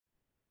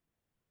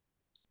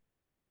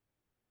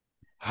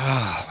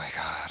Oh my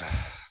God.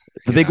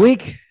 It's a big Yeah.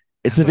 week.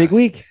 It's It's a big a,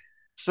 week.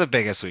 it's the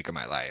biggest week of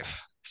my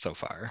life so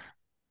far.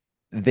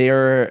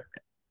 There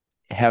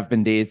have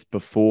been days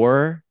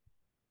before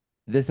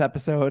this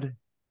episode,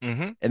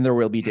 Mm-hmm. and there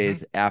will be Mm-hmm.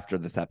 days after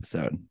this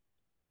episode.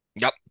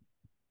 Yep.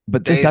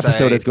 But this Days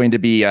episode I is going to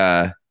be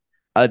a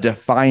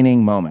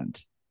defining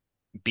moment.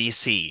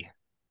 BC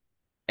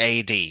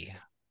AD. You know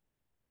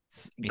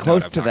what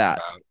Close I'm to talking that.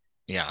 about.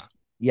 Yeah.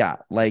 Yeah,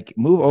 like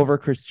move over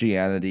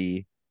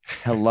Christianity.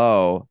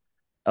 Hello,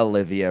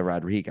 Olivia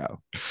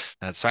Rodrigo.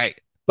 That's right.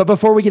 But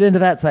before we get into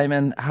that,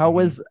 Simon, how Mhm.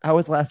 was how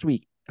was last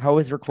week? How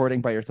was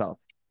recording by yourself?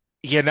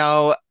 You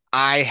know,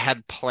 I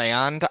had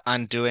planned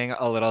on doing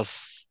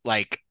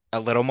like a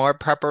little more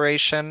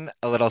preparation,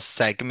 a little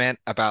segment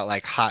about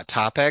like hot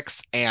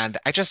topics, and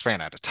I just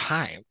ran out of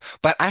time.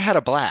 But I had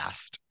a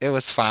blast. It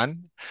was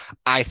fun.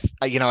 I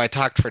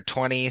talked for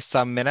 20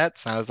 some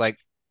minutes, and I was like,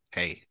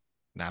 hey,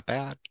 not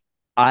bad.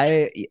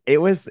 I it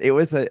was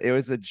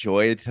a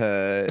joy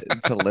to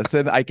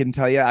listen. I can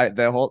tell you,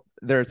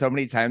 there are so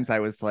many times I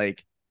was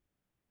like,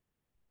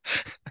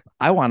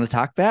 I want to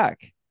talk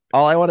back.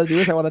 All I want to do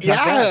is I want to talk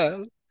back.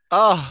 Yeah.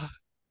 Oh,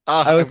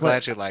 oh, I I'm was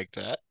like, glad you liked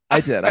it. I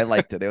did. I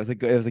liked it. It was a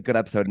good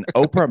episode. And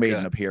Oprah made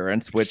an Good.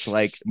 appearance, which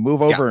like move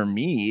Yeah, over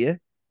me.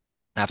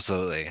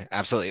 absolutely.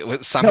 Absolutely. No, it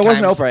wasn't Sometimes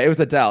Oprah. It was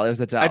Adele. It was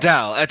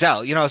Adele.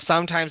 Adele,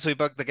 sometimes we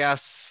book the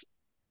guests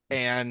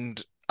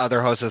and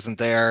other host isn't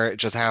there. It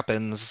just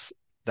happens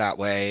that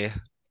way,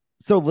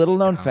 So little you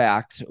known know.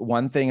 fact,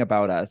 one thing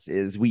about us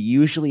is we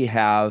usually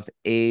have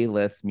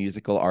A-list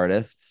musical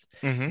artists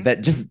Hmm.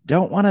 that just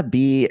don't want to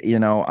be,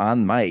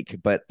 on mic,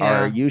 but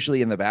are Yeah.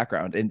 usually in the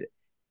background. And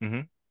Hmm.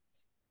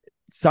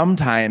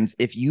 sometimes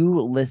if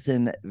you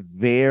listen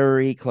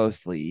very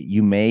closely,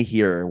 you may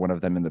hear one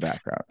of them in the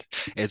background.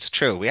 It's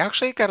true. We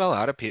actually get a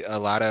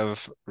lot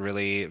of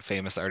really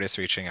famous artists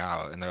reaching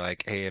out, and they're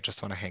like, "Hey, I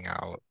just want to hang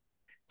out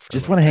for a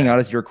Just little want to hang bit." out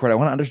as you record. I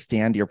want to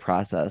understand your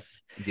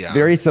process. Yeah.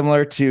 Very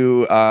similar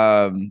to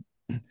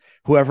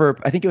whoever,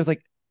 I think it was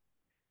like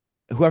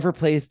whoever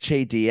plays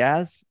Che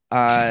Diaz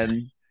uh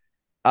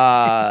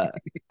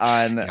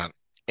on Yeah.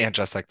 And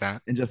just like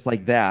that. and just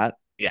like that,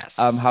 Yes.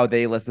 how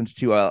they listened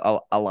to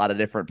a lot of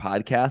different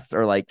podcasts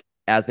or like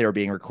as they were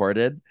being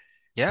recorded to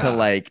Yeah.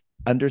 like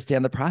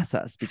understand the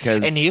process And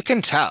because you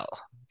can tell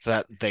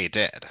that they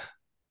did.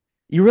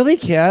 you really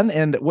can.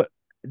 And what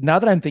now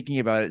that I'm thinking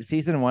about it,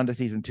 season one to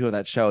season two of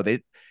that show,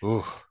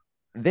 Ooh.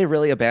 they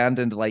really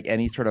abandoned like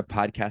any sort of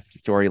podcast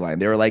storyline.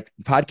 They were like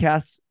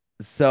podcast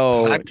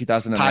so Pod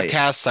 2008.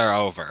 Podcasts are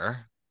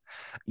over.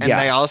 And Yeah.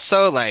 they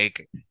also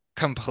like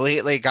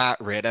completely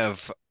got rid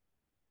of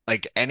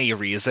like any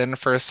reason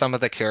for some of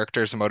the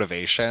characters'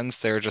 motivations.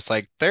 They were just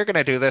like, they're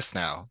gonna do this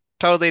now.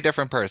 Totally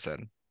different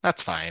person.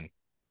 That's fine.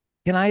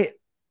 Can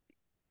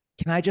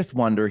I just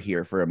wonder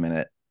here for a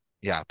minute?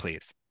 Yeah,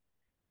 please.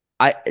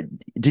 I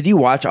did you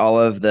watch all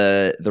of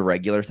the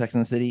regular Sex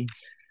and the City?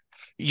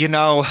 You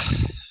know,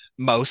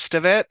 most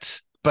of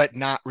it, but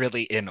not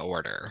really in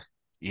order,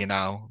 you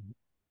know?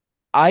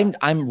 I'm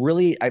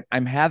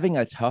having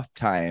a tough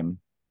time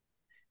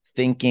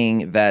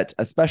thinking that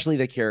especially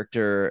the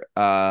character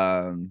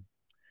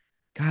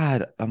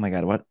God, oh my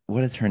God,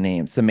 what is her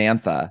name?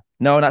 Samantha.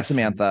 No, not It's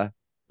Samantha.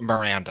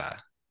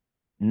 Miranda.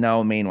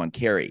 No, main one,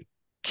 Carrie.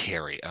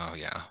 Carrie. Oh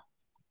yeah.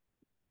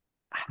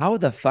 How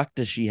the fuck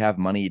does she have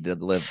money to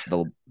live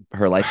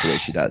her life the way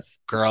she does?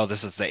 Girl,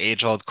 this is the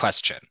age-old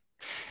question.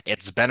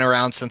 It's been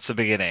around since the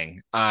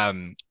beginning.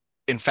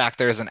 In fact,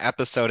 there's an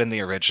episode in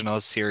the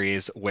original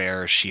series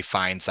where she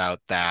finds out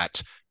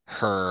that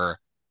her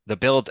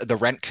the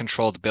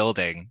rent-controlled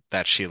building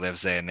that she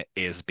lives in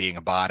is being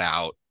bought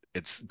out.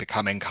 It's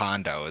becoming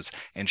condos,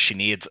 and she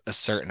needs a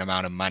certain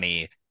amount of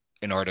money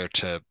in order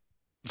to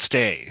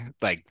stay,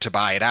 like to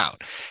buy it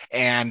out.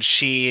 And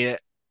she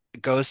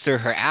goes through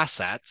her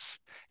assets,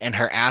 and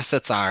her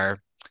assets are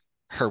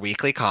her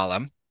weekly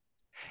column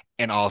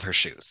and all of her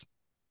shoes.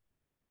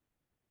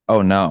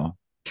 Oh no.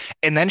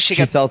 And then She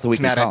sells the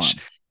weekly mad at column.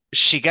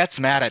 she gets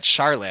mad at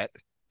Charlotte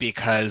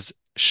because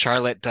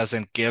Charlotte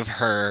doesn't give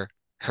her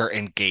her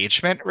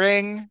engagement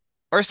ring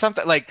or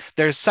something. Like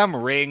there's some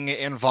ring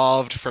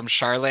involved from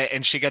Charlotte,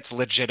 and she gets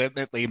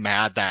legitimately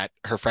mad that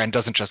her friend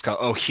doesn't just go,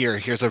 "Oh,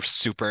 here's a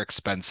super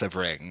expensive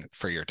ring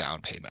for your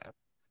down payment."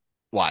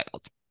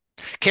 Wild.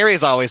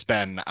 Carrie's always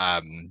been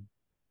kind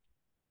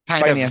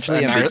of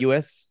Financially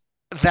ambiguous.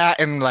 that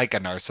and like a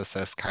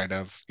narcissist kind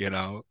of,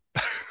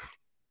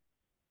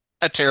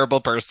 a terrible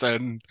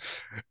person,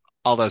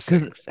 all those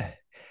Because things.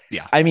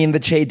 Yeah. I mean, the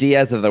Che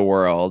Diaz of the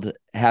world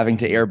having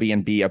to Mhm.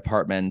 Airbnb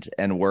apartment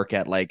and work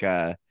at like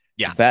a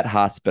Yeah, vet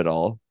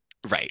hospital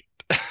right.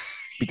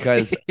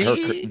 because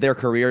their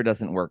career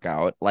doesn't work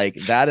out. Like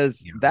that Yeah.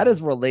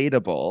 is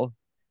relatable.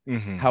 Yeah.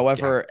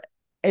 However,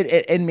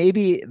 and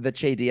maybe the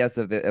Che Diaz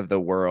of the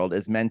world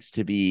is meant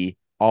to be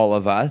all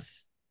of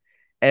us,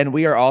 and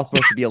we are all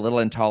supposed to be a little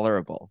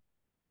intolerable.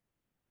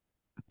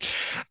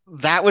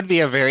 That would be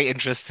a very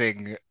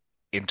interesting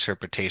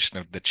interpretation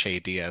of the Che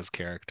Diaz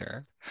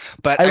character.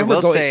 But I I remember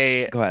will going.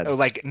 say, Go ahead.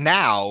 like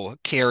now,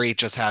 Carrie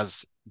just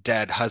has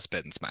dead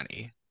husband's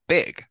money.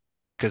 Big.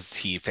 Because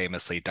he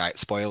famously died.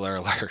 Spoiler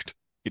alert.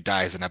 He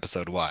dies in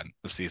episode 1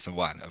 of season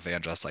 1 of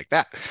And Just Like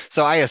That.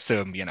 So I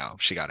assume,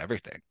 she got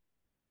everything.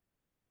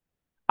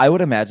 I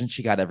would imagine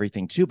she got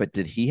everything too, but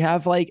did he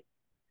have like,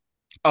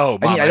 Oh,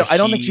 I mean, mama, I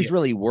don't think she's he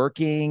really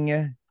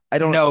working. I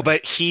don't, no,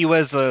 but he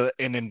was an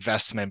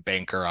investment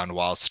banker on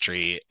Wall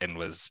Street and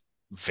was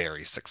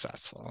very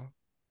successful.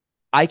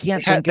 I They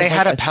can't had think they of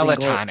had like a a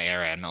single, Peloton,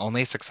 Aaron.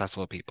 Only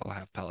successful people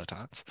have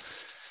Pelotons.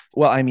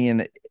 well, I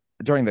mean,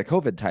 during the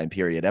COVID time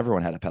period,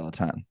 everyone had a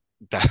Peloton.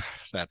 That,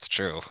 that's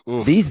true.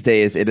 These Oof.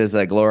 days, it is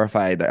a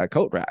glorified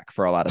coat rack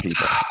for a lot of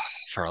people.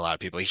 For a lot of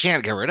people, you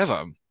can't get rid of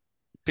them.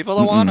 People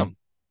don't want Mm-mm. them.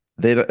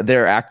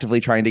 They're actively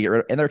trying to get rid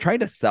of, and they're trying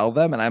to sell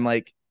them. And I'm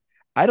like,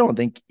 I don't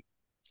think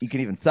you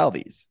can even sell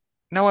these.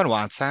 No one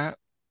wants that.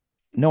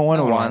 No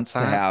No one one wants wants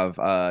to that. have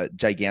a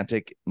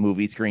gigantic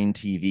movie screen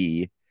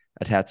TV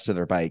attached to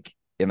their bike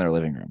in their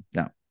living room.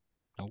 No,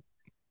 Nope,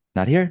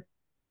 not here.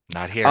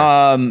 not here.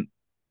 Um,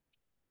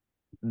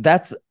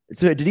 that's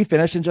so. Did he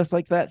finish in Just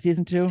Like That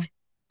season two?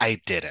 I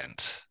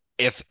didn't.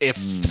 If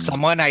Mm.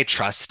 someone I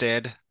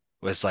trusted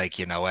was like,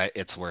 you know what,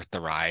 it's worth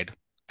the ride,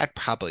 I'd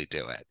probably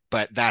do it.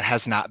 But that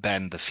has not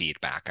been the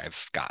feedback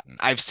I've gotten.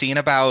 I've seen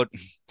about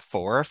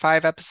 4 or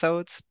 5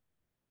 episodes,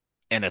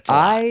 and it's a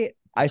lot.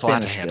 I It's a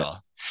lot to finished it.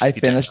 handle. I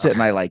You did. finished it Okay.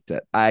 and I liked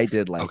it. I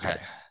did like Okay.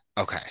 it.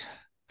 Okay.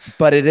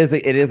 But it is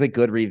a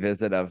good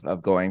revisit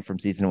of going from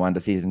season one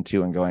to season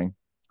two and going,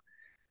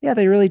 yeah,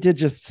 they really did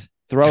just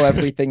throw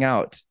everything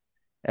out.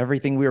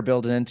 Everything we were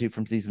building into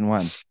from season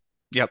one.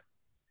 Yep.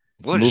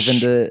 Move Whoosh.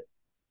 into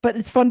but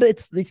it's fun to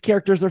it's these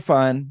characters are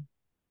fun.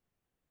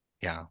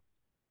 Yeah.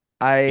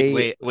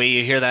 I Wait,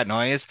 you hear that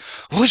noise?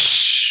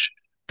 Whoosh.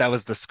 That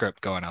was the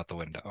script going out the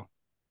window.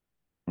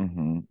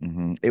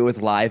 It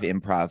was live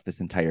improv this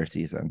entire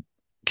season.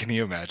 Can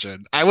you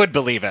imagine? I would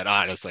believe it,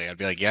 honestly. I'd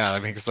be like, yeah,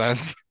 that makes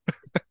sense.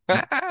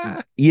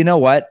 You know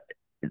what?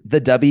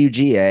 The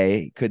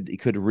WGA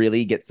could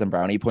really get some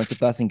brownie points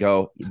with us and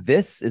go,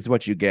 this is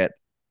what you get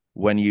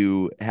when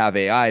you have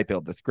AI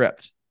build the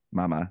script,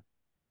 mama.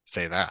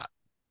 Say that.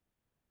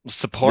 This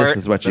Support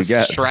is what the you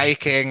get.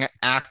 striking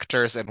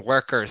actors and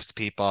workers,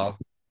 people.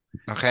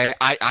 Okay.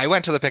 I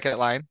went to the picket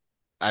line.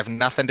 I have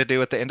nothing to do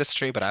with the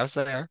industry, but I was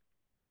there.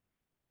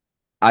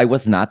 I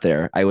was not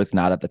there. I was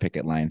not at the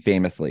picket line,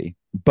 famously,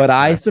 but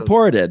And I that says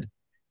supported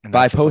and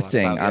that by says a lot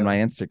posting about on my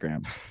you.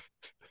 Instagram,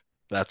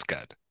 That's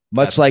good.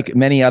 much That's good. like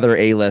many other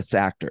A-list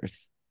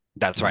actors.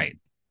 That's right.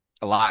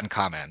 A lot in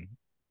common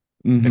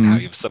in how Mm-hmm.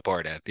 you've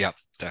supported. Yep,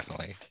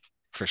 definitely.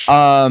 For sure.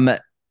 Um,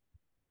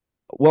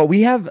 well,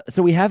 we have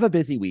a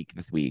busy week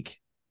this week.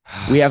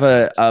 We have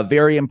Yep, a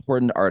very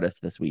important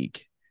artist this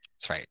week.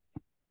 that's right.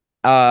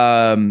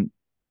 Um,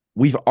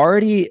 we've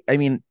already, I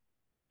mean,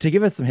 to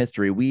give us some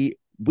history, we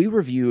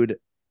reviewed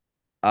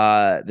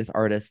this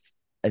artist's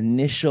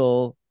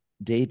initial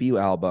debut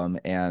album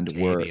and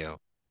were Debut.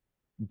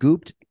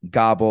 gooped,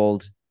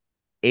 gobbled,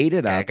 ate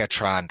it up.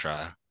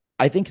 Agatrandra.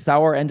 I think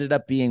Sour ended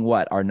up being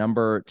what our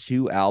number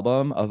two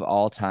album of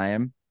all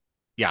time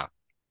Yeah,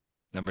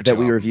 number that two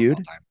we album of all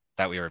reviewed. time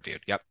that we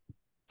reviewed. Yep,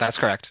 that's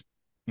correct.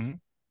 Mhm.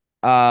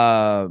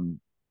 Um,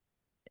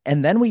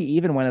 and then we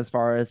even went as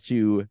far as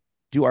to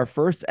do our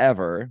first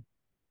ever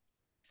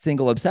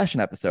single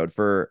obsession episode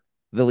for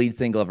the lead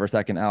single of her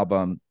second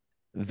album,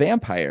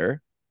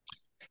 Vampire.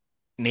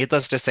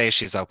 Needless to say,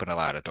 she's opened a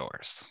lot of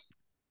doors.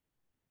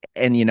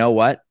 And you know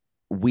what?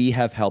 We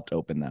have helped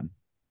open them.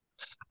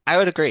 I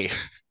would agree.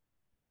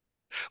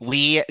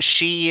 We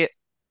she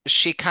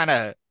kind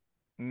of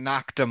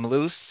knocked them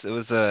loose. It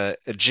was a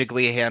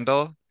jiggly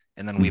handle,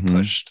 and then we Mm-hmm.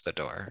 pushed the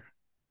door.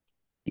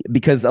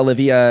 Because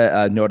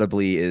Olivia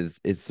notably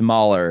is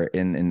smaller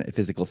in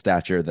physical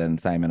stature than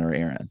Simon or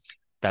Aaron.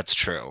 That's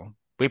true.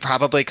 We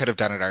probably could have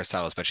done it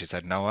ourselves, but she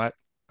said, "No, what?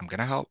 I'm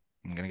gonna help.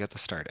 I'm gonna get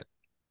this started."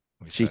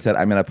 We She said, said,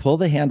 "I'm going to pull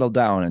the handle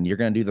down, and you're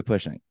going to do the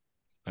pushing."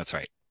 "That's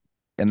right.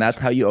 And That's that's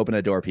how right. you open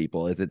a door,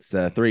 people. Is it's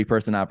a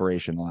 3-person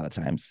operation a lot of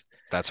times.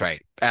 That's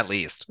right. At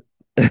least.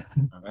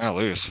 At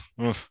least.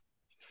 Oof.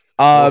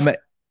 Oof. um,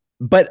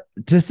 but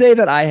to say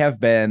that I have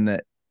been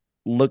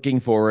looking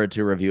forward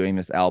to reviewing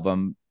this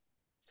album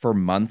for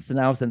months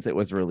now since it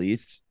was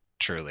released,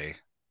 Truly.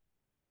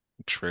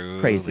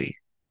 Truly. crazy.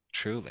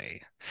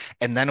 Truly.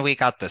 And then we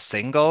got the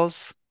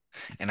singles,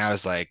 and I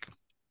was like,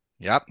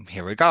 "Yep,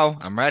 here we go.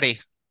 I'm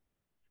ready.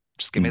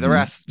 Just give me the Mm-hmm,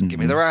 rest. Give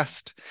me mm-hmm. the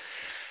rest."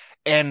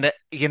 And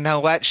you know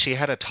what? She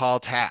had a tall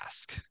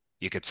task,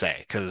 you could say,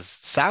 because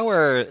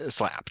Sour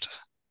slapped.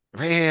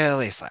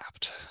 Really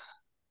slapped.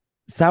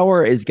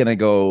 Sour is going to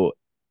go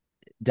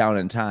down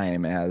in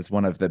time as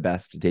one of the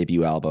best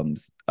debut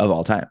albums of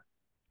all time.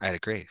 I'd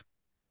agree.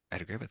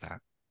 I'd agree with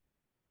that.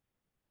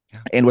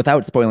 Yeah. And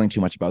without spoiling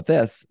too much about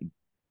this,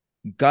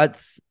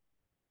 Guts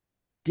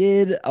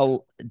did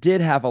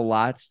have a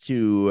lot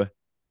to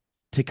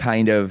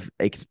kind of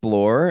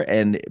explore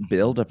and Mhm.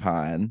 build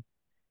upon.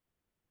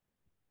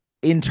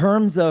 In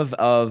terms of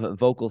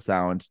vocal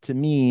sound, to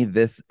me,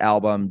 this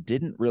album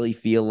didn't really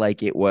feel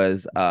like it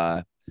was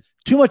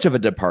too much of a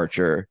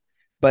departure,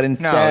 but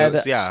No, it instead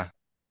was, yeah.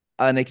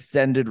 an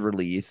extended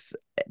release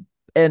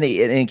and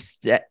an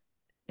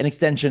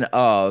extension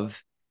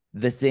of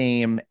the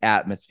same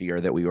atmosphere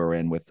that we were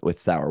in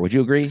with Sour. Would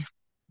you agree?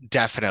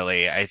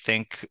 Definitely. I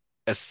think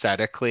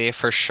aesthetically,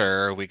 for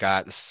sure, we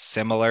got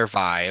similar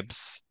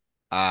vibes,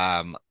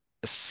 um,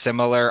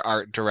 similar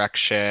art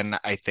direction.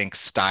 I think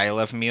style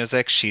of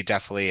music, she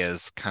definitely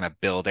is kind of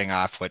building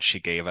off what she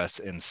gave us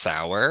in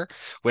Sour,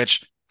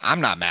 which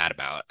I'm not mad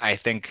about. I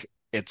think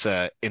it's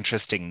a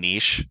interesting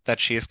niche that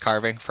she's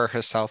carving for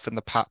herself in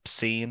the pop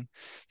scene.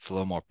 It's a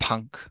little more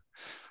punk,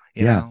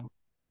 you Yeah. know?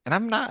 And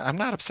I'm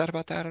not upset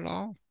about that at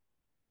all.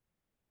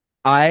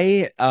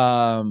 I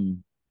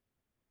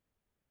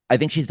I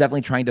think she's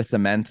definitely trying to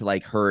cement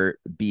like her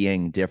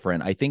being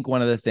different. I think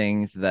one of the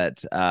things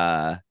that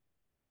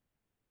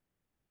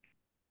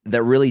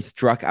really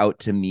struck out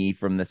to me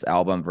from this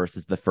album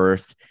versus the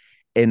first,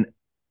 and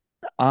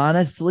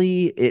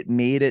honestly, it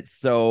made it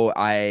so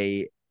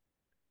I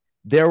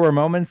there were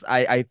moments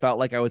I felt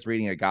like I was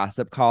reading a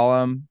gossip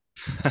column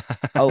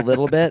a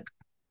little bit,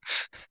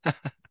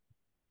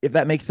 if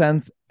that makes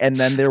sense. And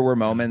then there were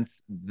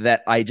moments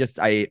that I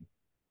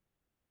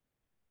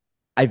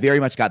very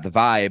much got the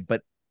vibe,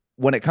 but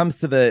when it comes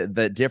to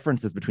the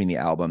differences between the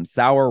albums,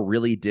 Sour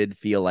really did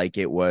feel like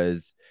it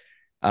was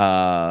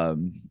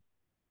um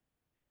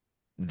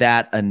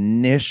that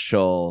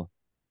initial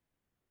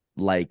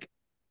like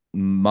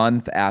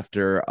month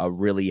after a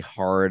really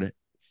hard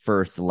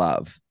first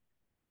love,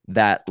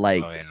 that Oh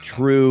like yeah.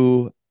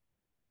 true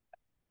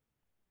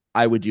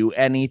I would do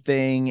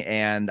anything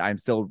and I'm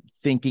still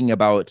thinking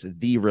about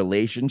the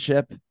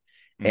relationship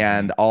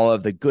and Hmm. all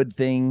of the good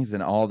things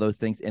and all those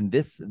things. And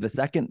the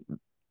second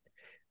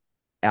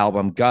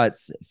album,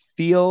 Guts,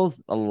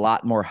 feels a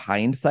lot more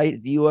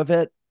hindsight view of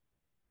it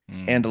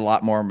and a Mm.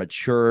 lot more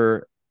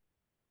mature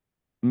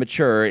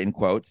in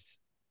quotes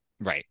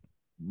Right.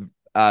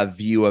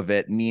 view of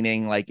it,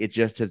 meaning like it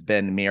just has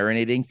been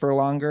marinating for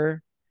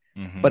longer,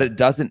 but Hmm. it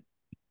doesn't.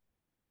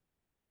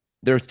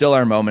 There still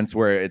are moments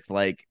where it's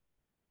like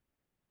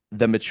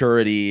the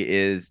maturity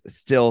is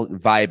still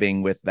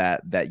vibing with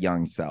that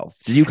young self.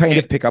 Did you kind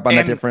And of pick up on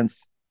that and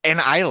difference? and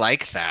I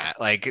like that.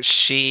 Like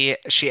she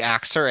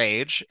acts her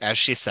age, as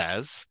she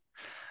says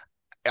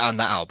on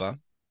the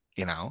album,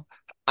 you know.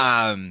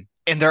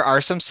 And there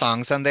are some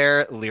songs on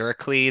there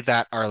lyrically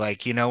that are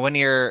like, when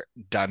you're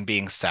done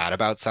being sad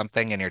about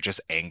something and you're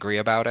just angry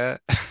about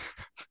it.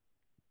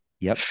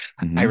 Yep.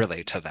 I Mm-hmm.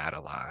 relate to that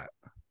a lot.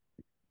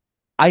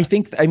 I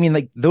think I mean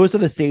like those are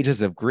the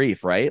stages of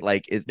grief, right?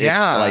 Like it's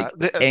Yeah,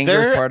 like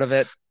anger is part of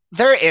it.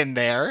 they're in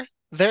there.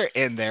 They're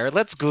in there.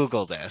 Let's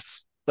Google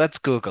this. Let's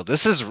Google.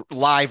 This is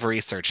live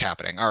research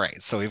happening. All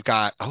right, so we've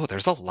got, oh,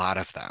 there's a lot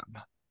of them.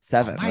 Oh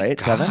Seven, my right?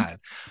 Seven? God.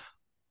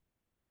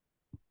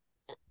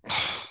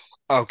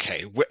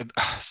 Okay,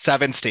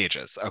 seven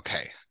stages.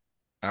 Okay.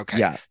 Okay.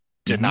 Yeah. Mm-hmm.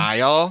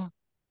 Denial.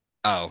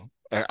 Oh,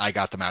 I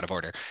got them out of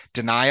order.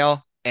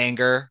 Denial,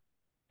 anger,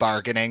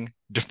 bargaining,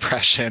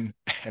 depression,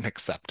 and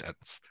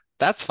acceptance.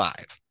 That's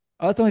five.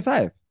 Oh, it's only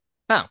five.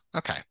 Oh,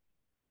 okay.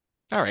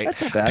 All right.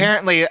 That's not bad.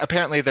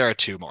 Apparently there are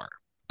two more.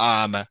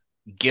 Um,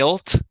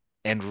 guilt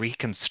and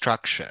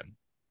reconstruction.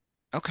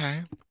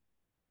 Okay.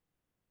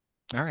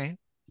 All right.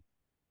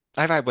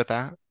 I vibe with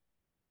that.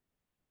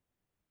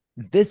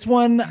 This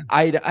one,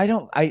 I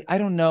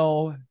don't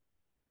know.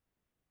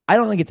 I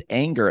don't think it's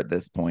anger at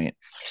this point.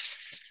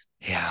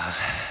 Yeah.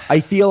 I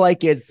feel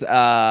like it's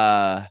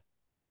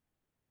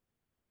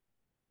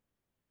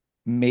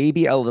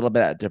maybe a little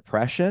bit of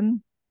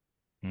depression.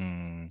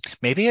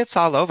 Maybe it's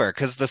all over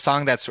because the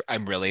song that's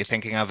I'm really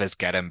thinking of is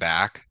Get Him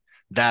Back.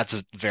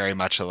 That's very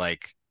much a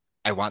like,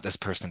 I want this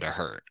person to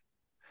hurt.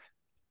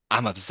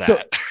 I'm So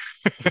upset.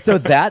 so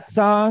that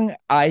song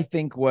I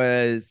think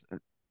was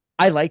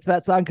I liked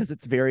that song because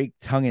it's very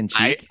tongue in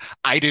I cheek.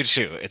 I do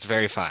too. It's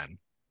very fun.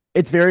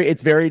 It's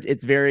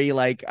very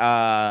like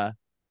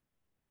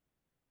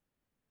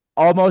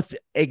almost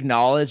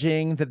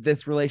acknowledging that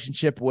this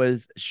relationship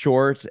was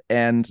short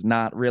and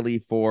not really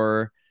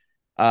for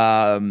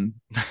um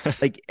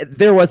like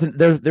there was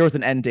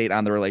an end date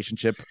on the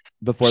relationship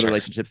before the Sure.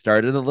 relationship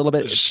started a little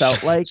bit, it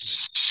felt like.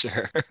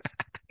 Sure.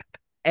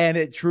 And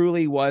it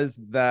truly was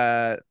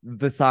the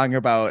song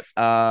about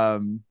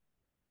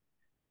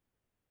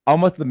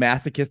almost the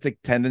masochistic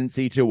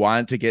tendency to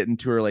want to get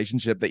into a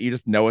relationship that you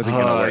just know isn't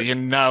going to Oh, work,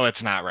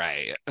 it's not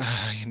right.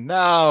 You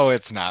know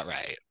it's not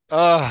right.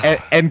 Oh,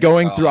 and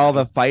going through all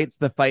God.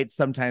 the fights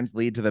sometimes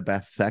lead to the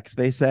best sex,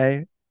 they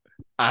say.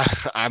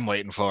 I'm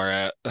waiting for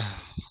it. I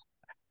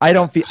I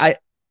don't feel I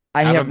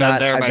have haven't been not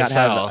there I've not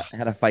myself.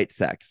 had a fight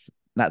sex.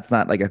 That's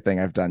not like a thing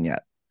I've done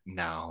yet.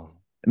 No.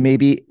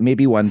 Maybe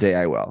one day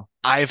I will.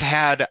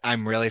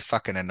 I'm really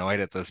fucking annoyed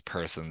at this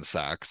person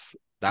sucks.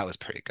 That was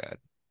pretty good.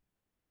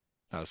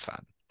 That was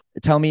fun.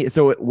 Tell me,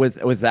 so was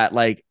that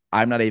like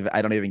I don't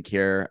even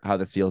care how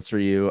this feels for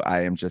you.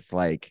 I am just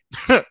like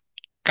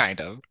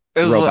Kind of.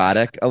 It was,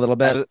 robotic a little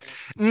I bit,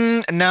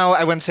 was, no,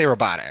 I wouldn't say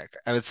robotic.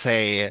 I would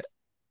say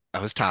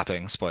I was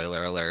topping,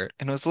 spoiler alert.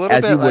 And it was a little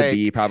as bit you would like,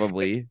 be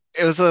probably.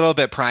 it was a little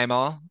bit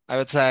primal, I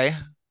would say.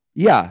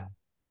 Yeah.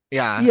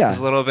 Yeah, it was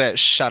a Yeah, little bit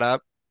shut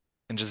up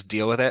and just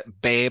deal with it,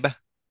 babe.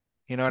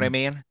 You know what I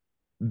mean?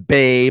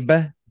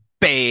 babe.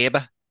 Babe.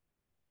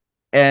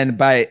 And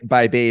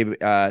by babe,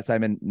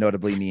 Simon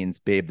notably means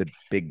Babe the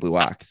Big Blue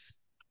Ox.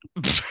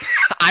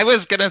 I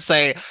was gonna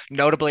say,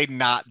 notably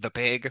not the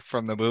pig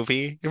from the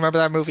movie. You remember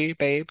that movie,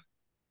 Babe?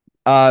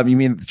 You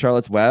mean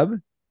Charlotte's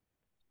Web?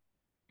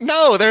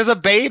 No, there's a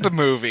Babe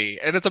movie,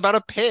 and it's about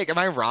a pig. Am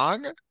I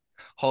wrong?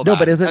 Hold No,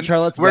 but on. isn't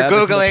Charlotte's We're Web?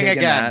 Isn't the Googling pig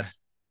in again. that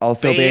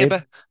also Babe, Babe?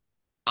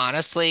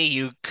 honestly,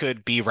 you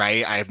could be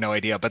right. I have no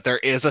idea, but there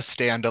is a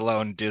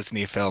standalone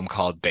Disney film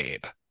called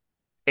Babe.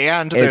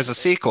 And there's It's a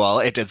sequel.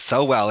 It did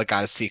so well, it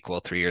got a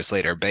sequel 3 years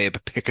later, Babe,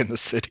 Pig in the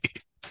City.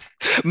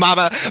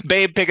 Mama,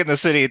 Babe, Pig in the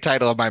City,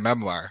 title of my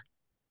memoir.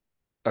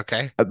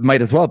 Okay.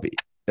 might as well be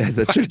as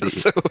it should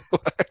be. So,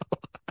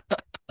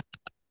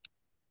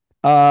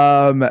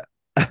 Um,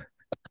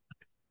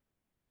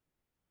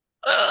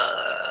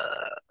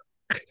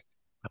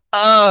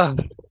 uh,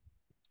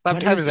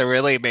 what sometimes is I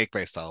really make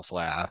myself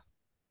laugh.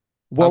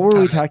 what were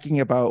we Sometimes. talking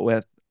about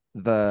with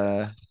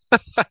the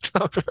I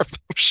don't remember.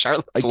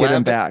 Charlotte's get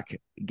him Web. back,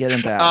 get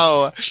him back,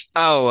 Oh,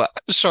 oh,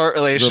 short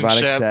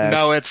robotic relationship. sex.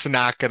 No, it's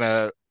not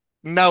gonna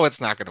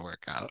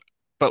work out.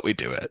 But we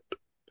do it.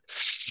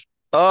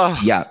 Oh,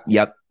 Yeah,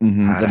 yep.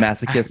 The God.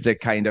 masochistic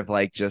kind of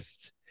like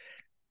just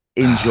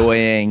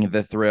enjoying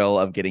the thrill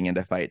of getting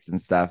into fights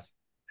and stuff.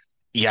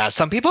 Yeah,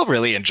 some people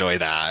really enjoy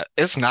that.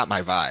 It's not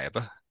my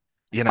vibe,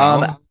 you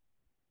Um, know?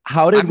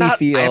 how did we I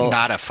am feel?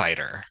 not a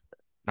fighter.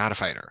 Not a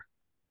fighter.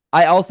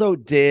 I also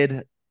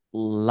did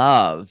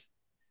love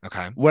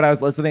Okay. when I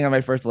was listening on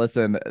my first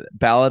listen,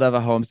 Ballad of a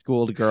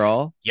Homeschooled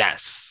Girl,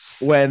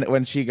 Yes.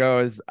 when she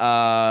goes,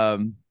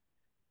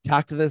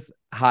 talk to this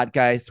hot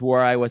guy, swore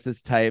I was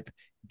his type,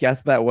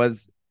 guess that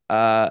was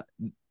uh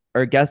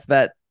or guess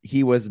that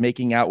he was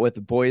making out with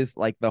boys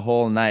like the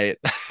whole night.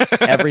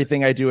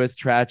 Everything I do is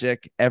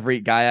tragic.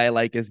 Every guy I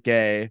like is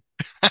gay.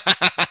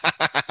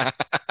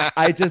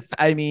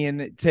 I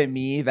mean, to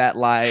me, that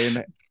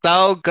line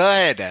So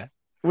good.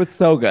 was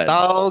so good.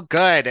 So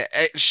good.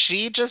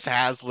 She just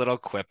has little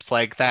quips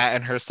like that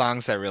in her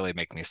songs that really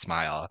make me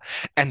smile.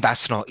 And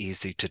that's not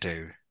easy to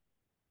do.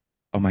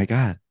 Oh my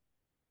God.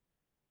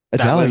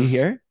 That Adele, are you was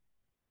here?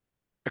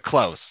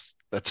 close.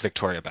 That's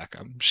Victoria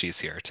Beckham. She's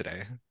here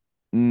today.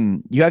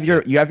 Yeah.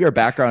 You have your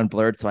background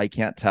blurred, so I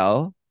can't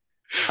tell.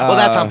 Well,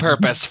 that's on Uh,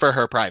 purpose for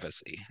her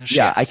privacy.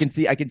 She yeah, asked.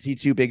 I can see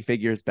two big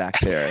figures back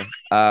there.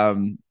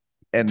 And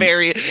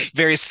Very,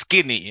 very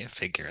skinny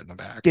figure in the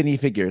back. skinny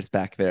figures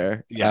back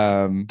there. Yeah,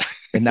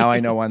 And now I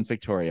know one's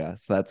Victoria,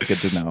 so that's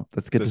good to know.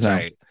 That's good to that's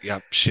know. right.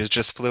 Yep, she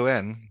just flew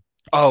in.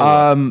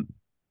 Oh, Um,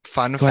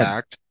 fun Go ahead.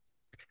 fact.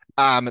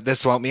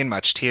 This won't mean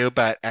much to you,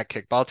 but at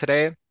kickball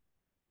today,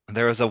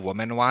 there was a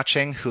woman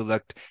watching who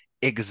looked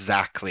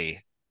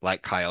exactly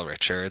like Kyle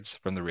Richards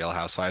from The Real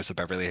Housewives of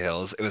Beverly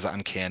Hills. It was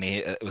uncanny.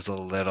 It was a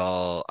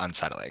little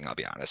unsettling, I'll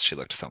be honest. She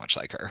looked so much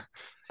like her.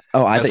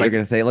 Oh, I I was thought you were like,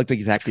 gonna say it looked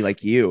exactly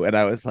like you, and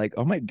I was like,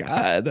 oh my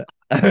God.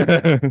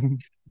 I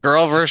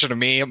girl version of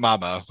me,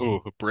 mama.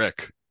 Ooh,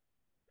 brick.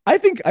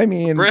 I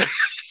mean, Brick.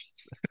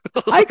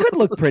 I could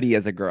look pretty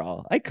as a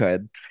girl. I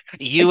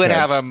You would could.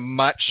 have a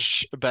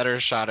much better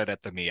shot at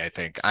it than me, I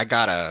think. I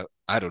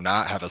do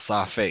not have a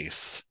soft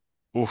face.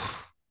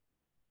 Oof.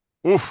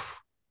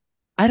 Oof.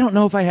 I don't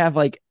know if I have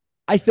like,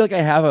 I feel like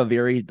I have a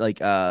very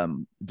like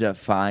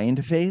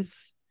defined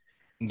face,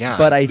 Yeah,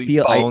 but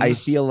the I bones,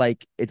 feel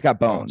like it's got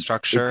bone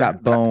bones. It's structure.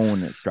 got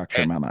bone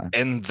structure, A- mama.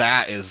 and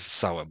that is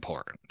so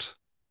important.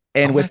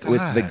 Oh And my with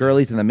the God.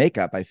 girlies and the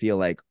makeup, I feel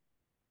like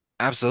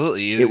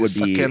Absolutely. it You would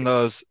be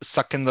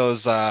suck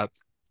in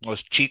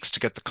those cheeks to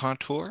get the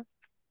contour.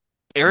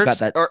 got Eric's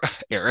that or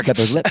Eric. got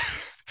those lips.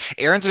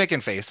 Aaron's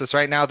making faces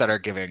right now that are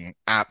giving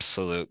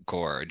absolute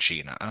gore,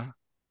 Gina.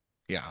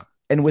 Yeah.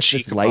 And with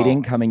this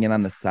lighting Cheekbone. coming in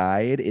on the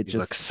side, it You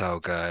look just so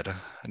good.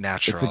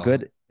 Natural.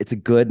 it's a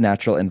good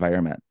natural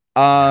environment.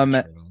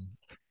 Natural.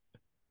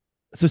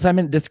 So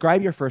Simon,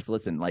 describe your first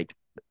listen. Like,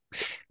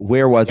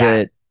 where was Yeah.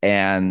 it?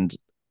 And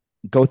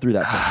go through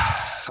that for us.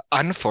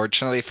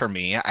 Unfortunately for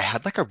me, I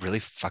had like a really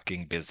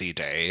fucking busy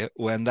day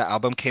when the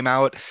album came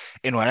out.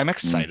 And when I'm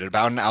Mm, excited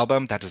about an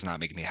album, that does not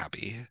make me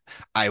happy.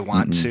 I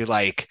want mm-mm, to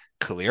like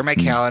clear my mm,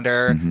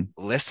 calendar, mm-hmm.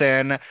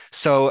 listen.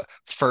 So,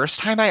 first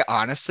time I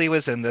honestly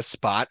was in this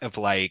spot of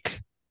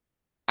like,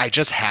 I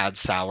just had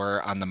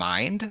sour on the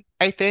mind,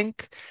 I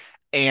think.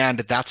 And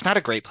that's not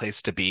a great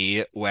place to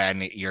be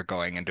when you're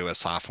going into a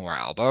sophomore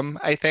album,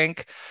 I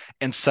think.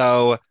 And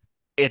so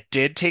it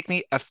did take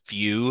me a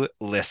few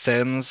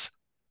listens,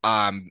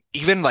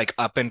 even like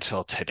up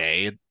until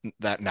today,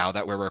 that now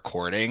that we're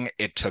recording,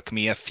 it took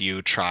me a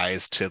few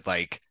tries to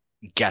like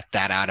get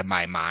that out of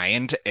my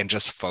mind and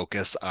just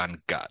focus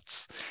on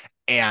guts.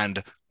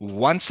 And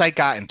once I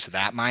got into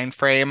that mind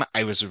frame,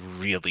 I was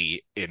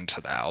really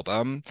into the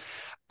album.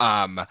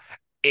 Um,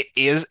 it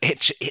is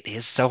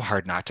so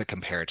hard not to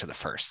compare it to the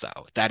first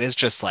though. That is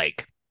just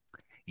like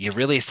you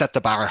really set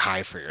the bar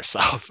high for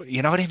yourself.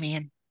 You know what I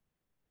mean?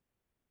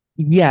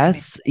 You know what I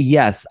mean? Yes,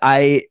 yes.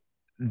 I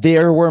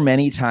There were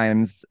many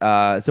times.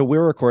 So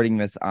we're recording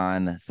this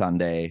on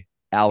Sunday.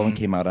 Album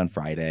came out Hmm. on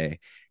Friday.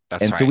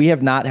 That's And so right. we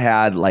have not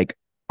had like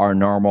our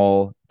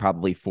normal,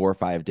 probably 4 or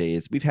 5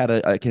 days. We've had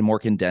a more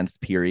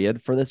condensed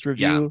period for this Yeah.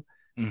 review.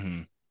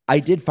 Hmm. I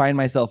did find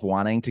myself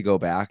wanting to go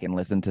back and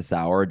listen to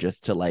Sour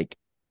just to like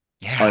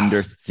Yeah.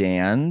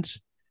 understand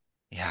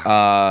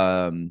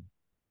Yeah. um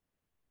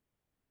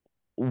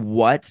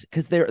what,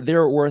 because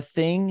there were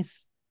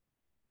things.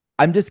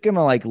 I'm just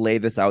gonna like lay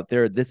this out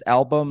there. This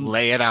album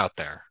Lay it out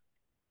there.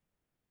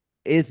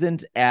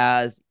 isn't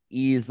as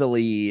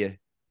easily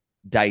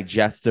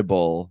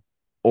digestible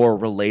or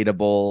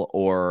relatable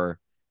or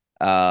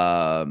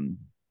um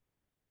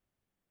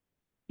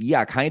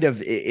yeah, kind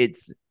of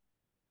it's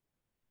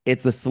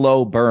a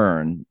slow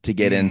burn to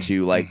get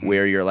into like Mm-hmm.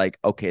 where you're like,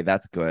 okay,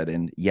 that's good,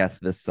 and yes,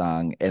 this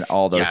song and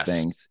all those Yes.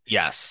 things.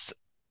 Yes.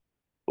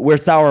 Where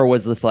Sour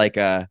was just like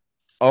a,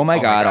 oh my Oh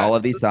my god, all God.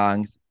 of these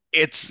songs.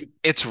 It's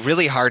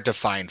really hard to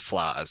find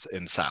flaws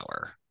in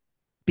Sour.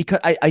 Because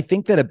I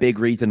think that a big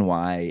reason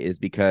why is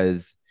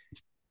because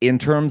in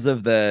terms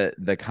of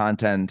the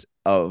content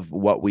of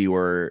what we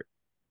were,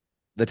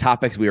 the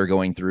topics we were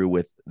going through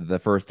with the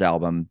first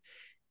album,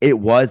 it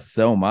was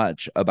so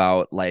much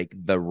about like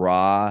the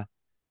raw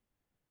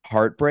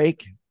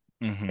heartbreak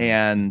Hmm.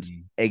 and Hmm.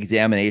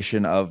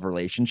 examination of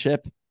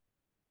relationship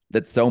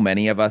that so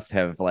many of us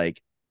have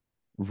like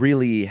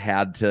really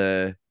had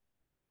to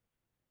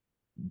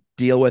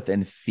deal with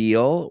and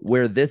feel,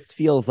 where this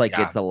feels like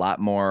Yeah. it's a lot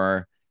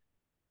more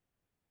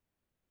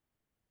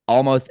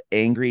almost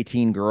angry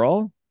teen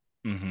girl,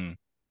 Hmm.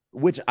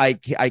 which I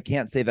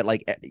can't say that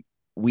like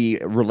we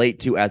relate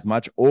to as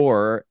much,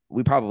 or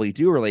we probably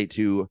do relate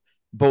to,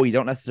 but we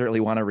don't necessarily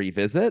want to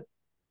revisit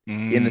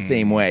in the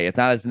same Mm. way. It's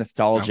not as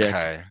nostalgic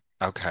Okay.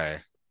 Okay.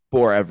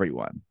 for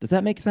everyone. Does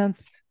that make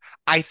sense?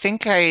 I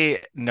think I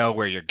know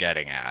where you're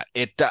getting at.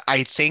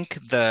 I think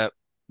the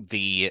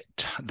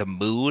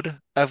mood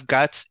of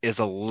Guts is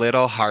a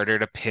little harder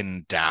to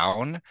pin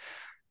down.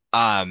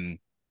 Um,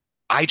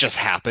 I just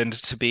happened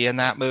to be in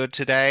that mood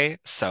today,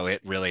 so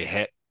it really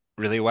hit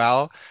really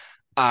well.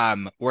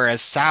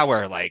 Whereas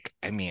Sour, like,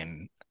 I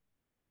mean,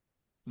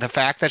 the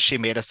fact that she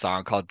made a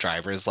song called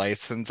Driver's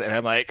License, and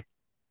I'm like,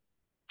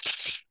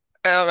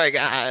 oh my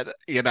God,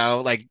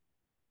 like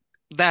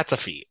that's a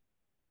feat.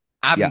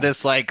 I'm Yeah.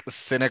 this like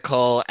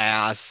cynical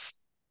ass.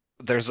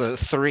 There's a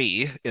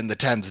three in the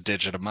tens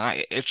digit of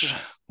my age.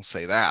 I'll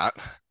say that.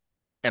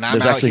 And I'm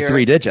There's out actually here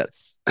 3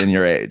 digits in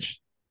your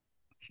age.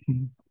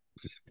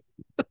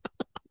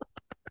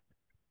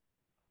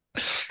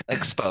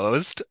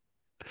 exposed,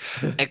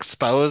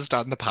 exposed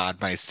on the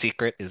pod. My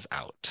secret is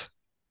out.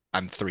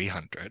 I'm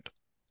 300.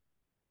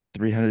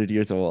 300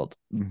 years old.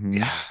 Mm-hmm.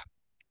 Yeah,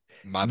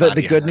 my The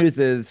body good hurt. news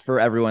is for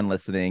everyone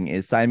listening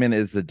is Simon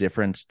is a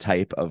different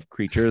type of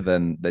creature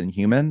than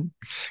human,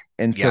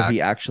 and so Yeah,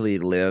 he actually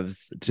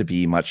lives to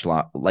be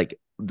like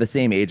the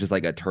same age as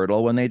like a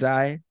turtle when they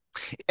die.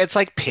 it's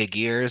like pig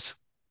ears,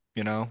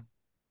 you know?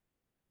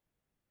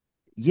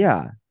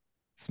 Yeah,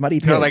 smutty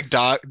Like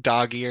pigs.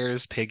 dog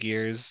ears, pig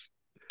ears.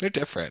 They're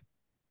different.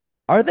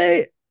 Are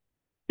they?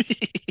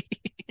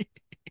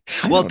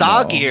 I Well, don't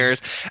dog know.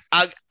 ears,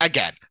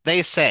 again,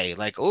 they say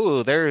like,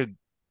 oh, they're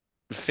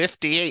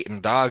 58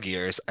 in dog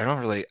years. I don't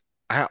really,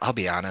 I'll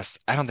be honest,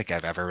 I don't think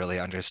I've ever really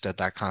understood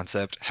that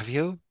concept. Have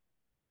you?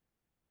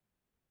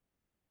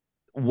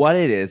 What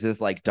it is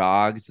like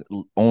dogs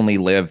only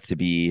live to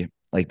be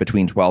like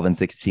between 12 and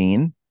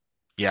 16.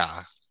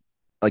 Yeah.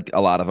 Like a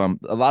lot of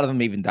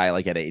them even die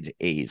like at age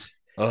 8.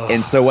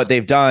 And so Oh, what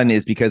they've done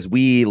is, because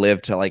we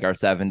live to like our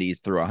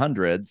 70s through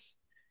hundreds,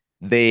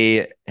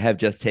 they have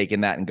just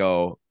taken that and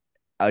go,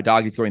 a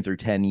dog is going through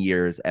 10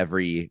 years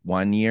every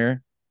 1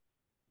 year,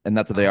 and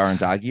that's what they are in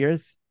okay. dog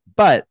years.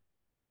 But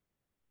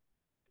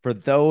for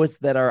those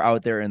that are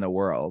out there in the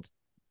world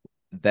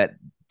that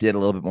did a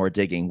little bit more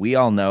digging, we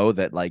all know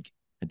that like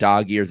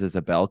dog years is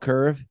a bell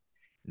curve.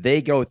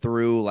 They go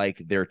through like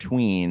their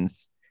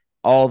tweens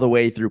all the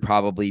way through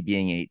probably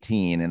being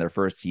 18 in their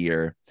first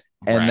year.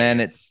 Right.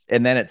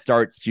 And then it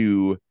starts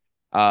to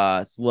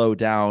slow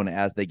down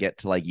as they get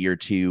to like year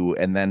 2,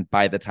 and then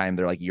by the time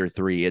they're like year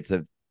 3, it's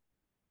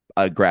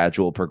a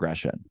gradual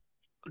progression.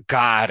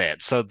 Got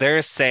it. So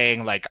they're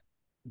saying like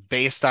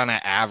based on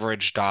an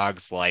average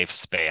dog's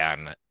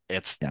lifespan,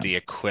 it's Yeah. the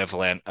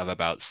equivalent of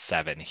about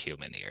 7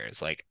 human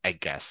years. Like, I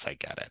guess I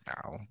get it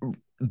now.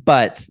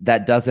 But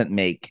that doesn't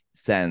make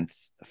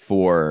sense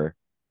for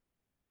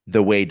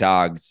the way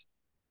dogs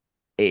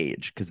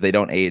age, because they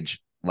don't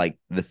age like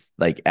this,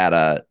 like at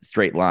a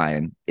straight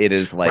line. It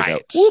is like a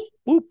Right. whoop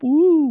whoop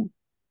woo.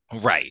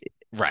 Right.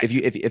 If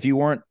Right. you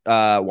weren't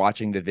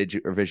watching the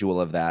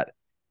visual of that,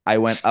 I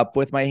went up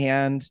with my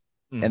hand,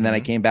 and then I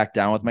Mm-hmm. came back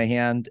down with my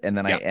hand, and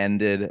then I Yep.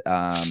 ended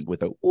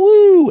with a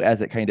woo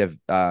as it kind of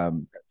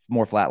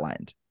more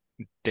flatlined.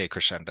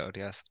 Decrescendoed,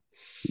 yes.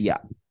 Yeah.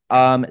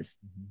 Yeah. Um,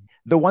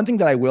 the one thing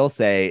that I will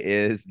say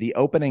is the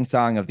opening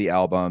song of the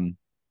album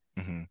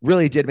Mm-hmm.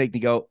 really did make me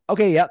go,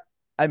 okay, yep,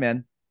 I'm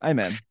in. I'm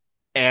in.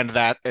 And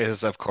that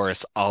is, of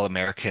course, All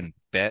American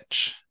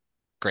Bitch.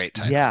 Great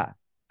title. Yeah.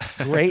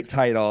 Great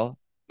title.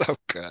 So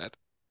good.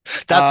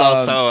 That's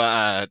also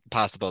a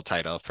possible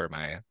title for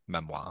my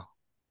memoir.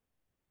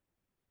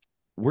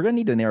 We're gonna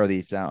need to narrow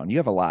these down. You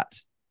have a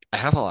lot. I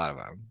have a lot of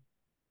them,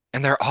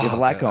 and they're You have a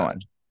all lot good.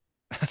 going.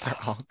 They're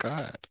all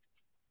good.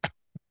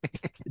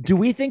 Do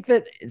we think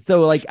that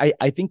so like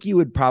I think you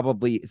would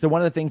probably so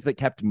one of the things that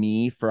kept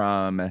me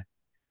from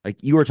like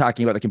you were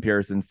talking about the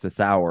comparisons to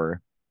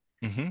Sour.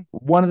 Hmm.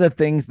 One of the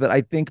things that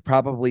I think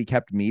probably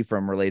kept me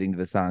from relating to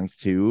the songs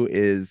too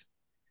is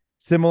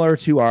similar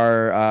to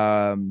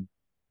our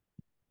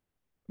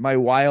my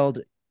wild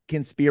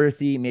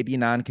conspiracy, maybe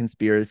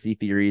non-conspiracy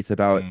theories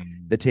about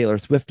Mm, the Taylor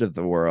Swift of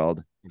the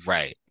world.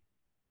 right.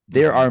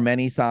 There Hmm. are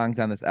many songs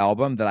on this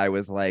album that I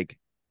was like,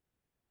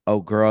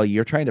 "Oh girl,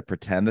 you're trying to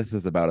pretend this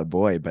is about a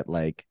boy, but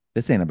like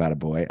this ain't about a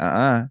boy."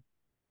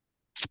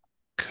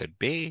 Could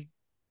be,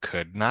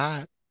 could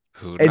not.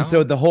 Who And so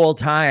knows? the whole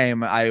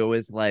time I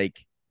was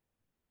like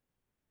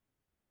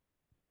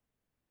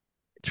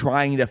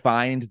trying to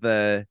find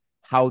the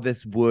how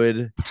this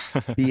would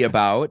be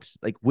about,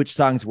 like which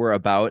songs were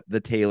about the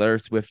Taylor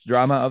Swift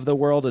drama of the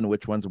world and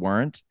which ones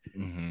weren't.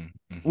 Hmm.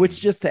 Which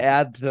Hmm. just to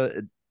add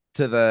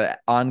to the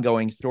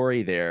ongoing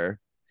story there,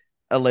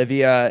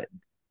 Olivia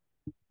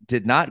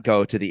did not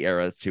go to the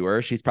Eras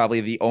tour. She's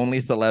probably the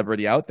only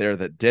celebrity out there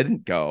that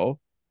didn't go.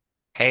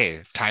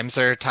 Hey, times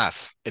are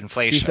tough. She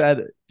Inflation.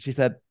 said she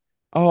said,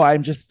 "Oh, I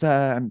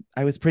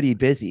was pretty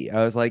busy."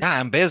 I was like, Yeah,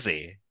 I'm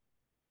busy.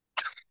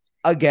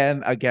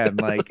 again,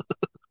 like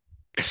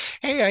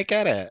Hey, I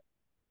get it.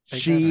 I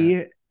get it.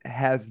 she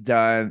has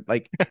done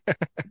like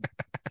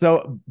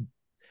so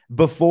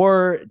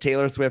before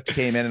Taylor Swift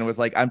came in and was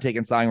like, "I'm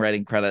taking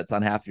songwriting credits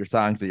on half your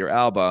songs of your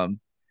album."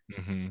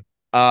 Hmm.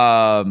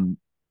 Um,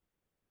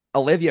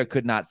 Olivia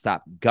could not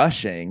stop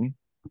gushing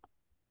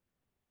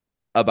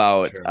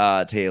about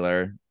True.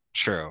 Taylor.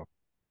 True.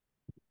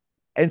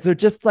 And so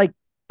just like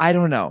I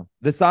don't know,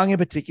 the song in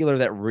particular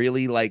that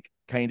really like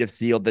kind of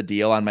sealed the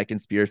deal on my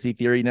conspiracy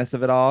theory-ness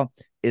of it all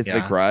is The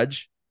Yeah.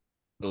 Grudge.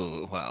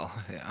 Ooh, well,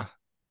 yeah.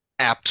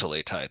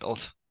 Aptly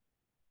titled.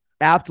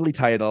 Aptly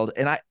titled.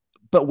 And I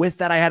but with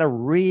that, I had a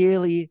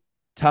really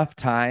tough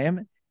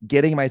time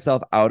getting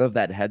myself out of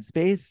that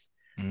headspace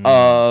Mm,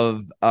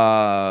 of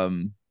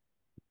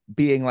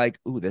being like,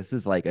 ooh, this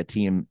is like a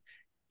team.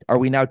 Are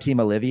we now team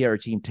Olivia or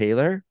team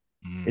Taylor?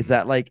 mm, Is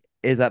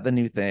that the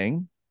new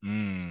thing?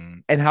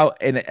 mm. And how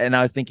and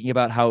I was thinking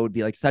about how it would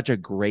be like such a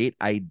great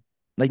I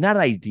like not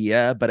an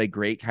idea, but a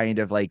great kind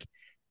of like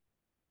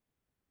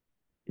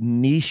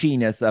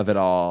nichiness of it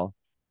all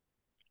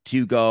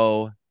to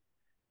go,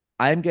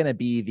 I'm gonna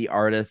be the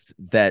artist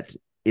that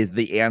is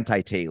the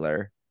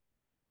anti-Taylor.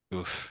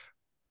 Oof.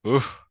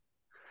 Oof.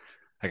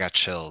 I got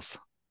chills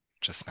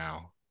just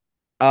now.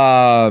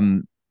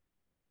 Um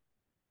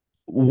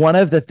one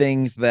of the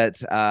things that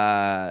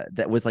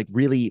that was like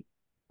really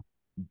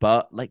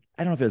but like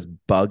I don't know if it was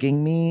bugging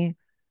me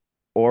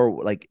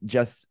or like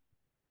just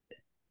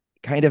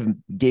kind of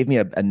gave me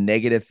a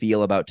negative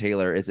feel about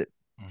Taylor is it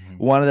Hmm.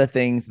 one of the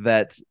things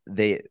that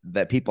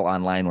that people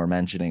online were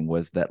mentioning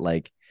was that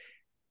like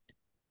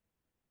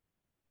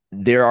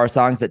there are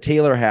songs that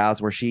Taylor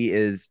has where she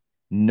is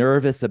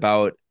nervous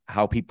about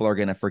how people are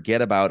going to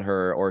forget about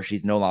her or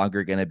she's no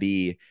longer going to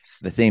be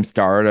the same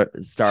star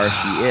she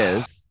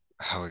is.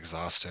 How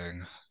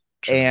exhausting.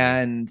 Truly.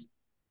 And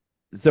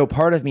so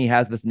part of me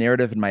has this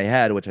narrative in my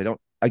head which I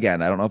don't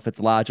know if it's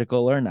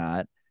logical or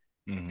not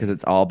because Hmm.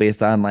 it's all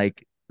based on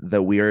like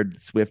the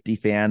weird Swifty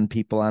fan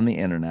people on the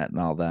internet and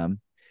all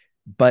them,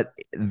 but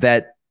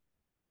that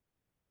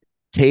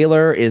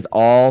Taylor is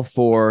all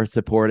for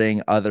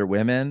supporting other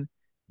women,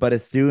 but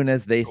as soon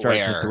as they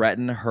start to Where?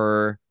 threaten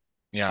her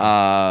Yeah.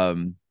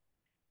 um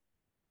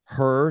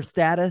her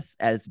status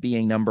as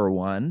being number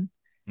one,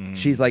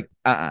 she's Mm. like,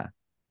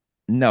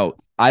 no,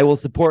 I will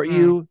support Mm.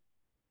 you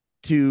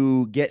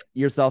to get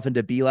yourself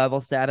into B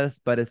level status,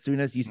 but as soon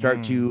as you start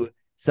Mm. to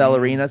sell Mm.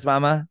 arenas,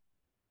 mama,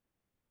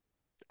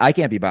 I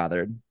can't be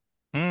bothered,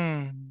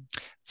 Mm.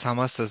 It's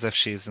almost as if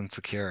she's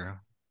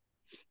insecure.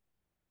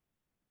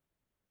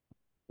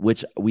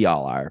 which we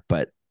all are,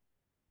 but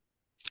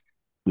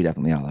we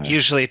definitely all are.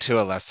 Usually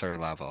to a lesser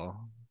level.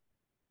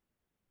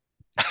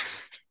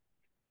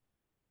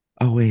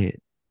 Oh wait,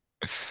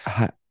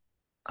 hi,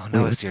 Oh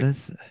no, wait, what's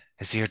this?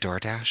 is your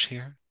DoorDash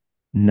here?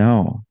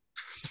 No.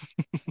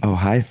 Oh,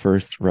 hi,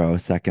 first row,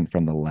 second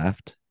from the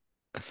left.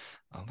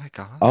 Oh my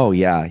God. Oh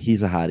yeah,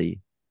 he's a hottie.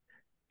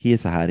 He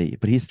is a hottie,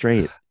 but he's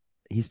straight.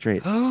 He's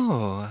straight.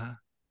 Oh,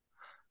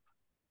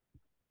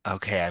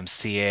 okay, I'm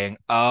seeing.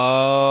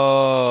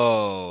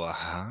 Oh,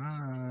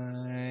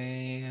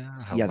 hi.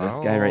 Yeah, this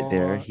guy right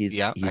there, Hello.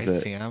 Yep, I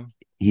see him.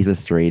 he's a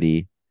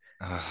straighty.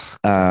 Oh,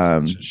 that's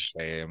such a Um,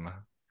 shame. I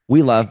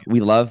we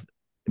love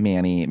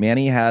Manny.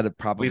 Manny had we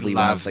probably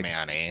one of love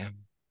Manny.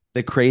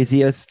 the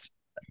craziest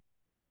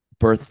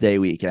birthday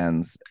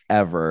weekends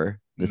ever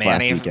this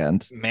last Manny,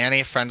 weekend.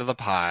 Manny, friend of the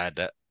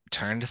pod,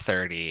 turned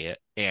 30,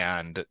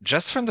 and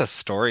just from the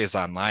stories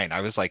online,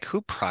 I was like,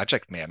 who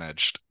project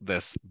managed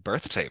this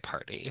birthday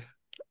party?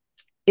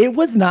 It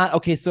was not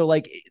okay, so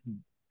like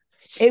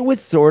it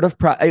was sort of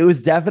it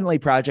was definitely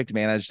project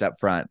managed up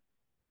front.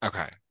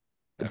 Okay.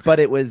 Okay. But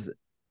it was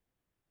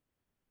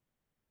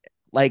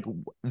like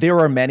there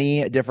were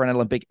many different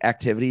Olympic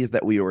activities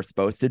that we were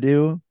supposed to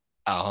do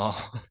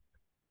Oh,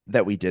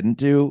 that we didn't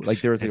do. Like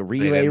there was like it, a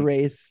relay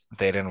race.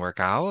 they didn't work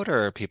out,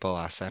 or people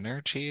lost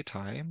energy,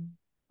 time?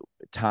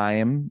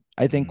 Time,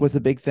 I think, was a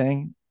Mm. big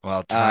thing.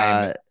 Well,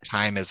 Uh,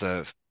 time is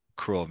a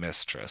cruel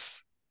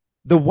mistress.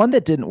 the one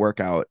that didn't work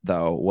out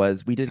though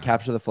was we did Yeah.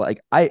 capture the flag.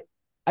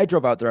 I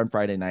drove out there on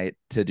Friday night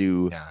to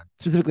do Yeah.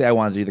 specifically. I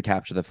wanted to do the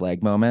capture the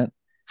flag moment.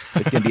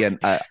 It's gonna be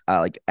a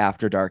like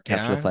after dark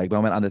capture the Yeah. flag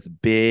moment on this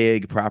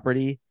big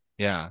property,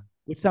 Yeah.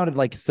 which sounded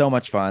like so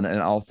much fun and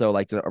also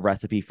like a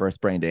recipe for a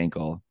sprained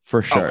ankle for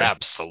Oh, sure.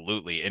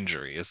 absolutely.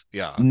 Injuries.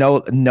 Yeah.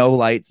 No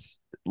lights,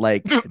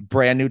 like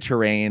brand new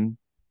terrain,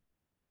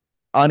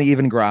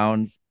 uneven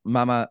grounds.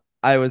 Mama,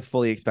 I was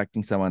fully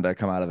expecting someone to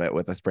come out of it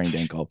with a sprained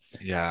ankle.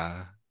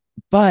 Yeah.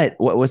 But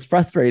what was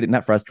frustrating,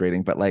 not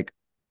frustrating, but like,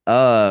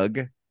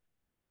 ugh,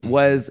 Hmm.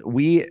 was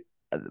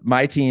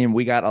my team,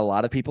 we got a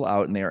lot of people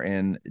out and they're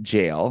in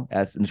jail,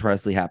 as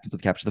notoriously happens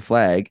with Capture the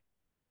Flag.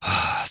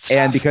 It's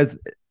And tough. because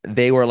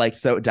they were like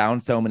so down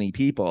so many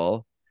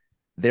people,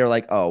 they're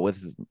like, oh, well,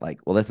 this is like,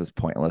 well, this is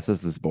pointless.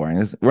 This is boring.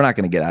 We're not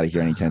going to get out of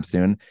here anytime Yeah.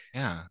 soon.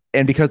 Yeah.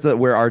 And because of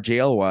where our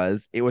jail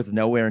was, it was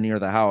nowhere near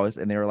the house.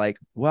 And they were like,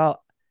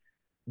 well,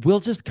 we'll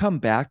just come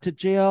back to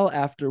jail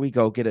after we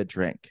go get a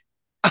drink.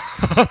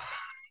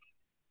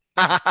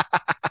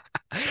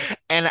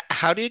 And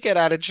how do you get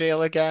out of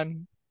jail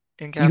again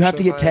in You have Capture to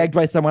the get Flag? tagged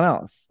by someone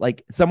else.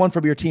 Like someone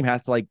from your team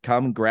has to like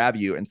come grab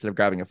you instead of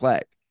grabbing a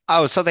flag.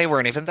 Oh, so they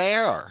weren't even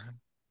there.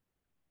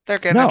 They're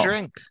getting a No,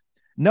 drink.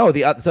 no.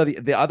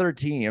 The other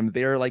team,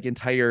 their like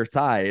entire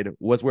side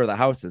was where the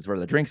house is, where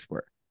the drinks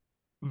were.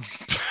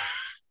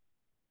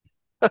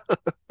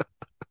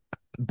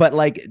 But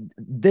like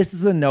this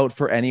is a note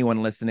for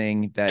anyone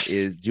listening that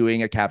is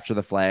doing a capture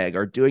the flag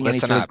or doing any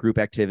Listen sort of up. group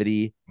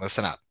activity.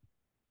 Listen up.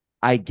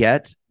 I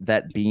get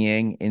that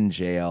being in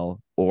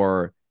jail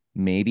or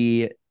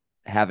maybe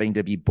having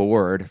to be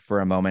bored for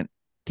a moment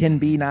can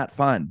be Hmm. not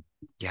fun.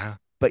 Yeah.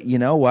 But you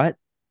know what?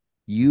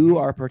 You Hmm.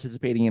 are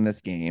participating in this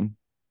game,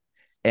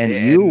 and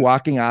you And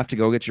walking off to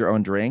go get your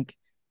own drink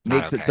not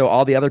makes it okay. so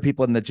all the other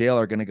people in the jail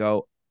are going to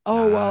go,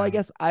 oh, well, I Not,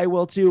 guess I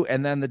will too.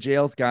 And then the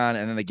jail's gone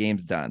and then the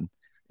game's done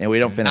and we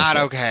don't finish not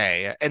it.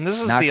 okay. And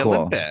this is Not the cool.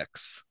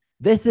 Olympics.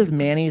 This is This is-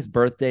 Manny's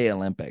birthday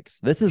Olympics.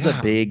 This is a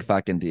Yeah. big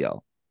fucking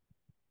deal.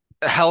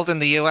 Held in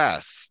the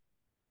US.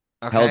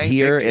 Held Okay. Big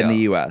here in the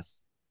deal.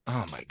 US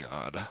Oh my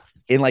God.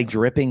 in like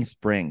Dripping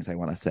Springs, I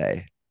want to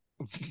say.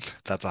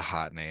 That's a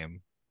hot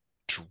name.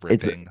 It's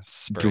Dripping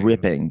Springs.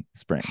 Dripping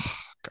Springs.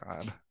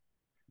 God.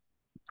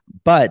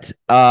 But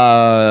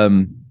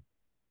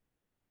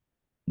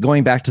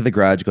going back to the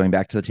grudge, going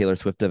back to the Taylor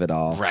Swift of it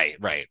all, Right,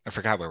 right. I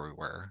forgot where we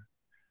were.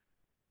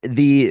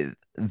 the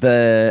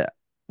the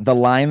the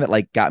line that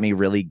like got me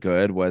really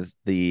good was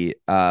the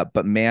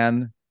but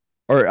man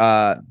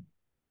or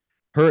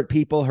hurt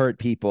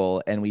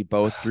people and we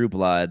both drew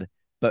blood,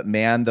 but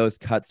man, those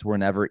cuts were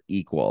never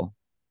equal.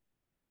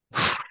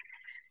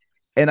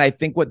 And I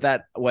think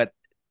what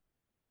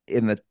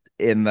in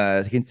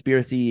the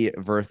conspiracy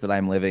verse that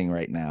I'm living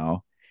right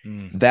now,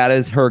 Mm, that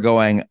is her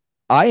going,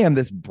 I am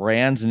this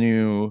brand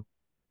new,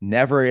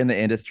 never in the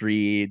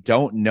industry,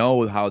 don't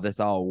know how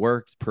this all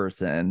works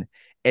person.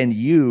 And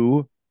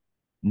you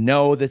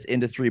know this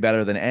industry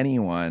better than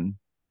anyone.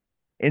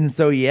 And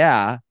so,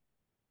 yeah,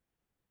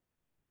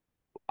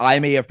 I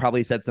may have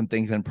probably said some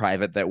things in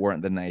private that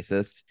weren't the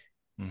nicest,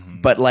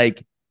 hmm. but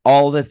like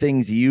all the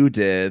things you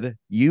did,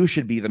 you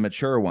should be the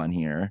mature one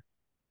here.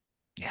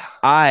 Yeah.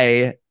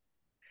 I,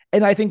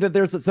 and I think that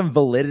there's some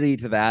validity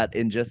to that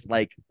in just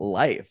like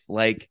life.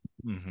 Like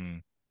Hmm.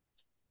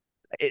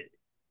 it,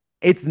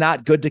 it's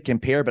not good to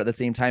compare, but at the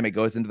same time, it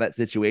goes into that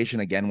situation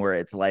again where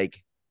it's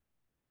like,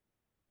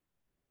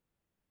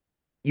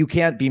 you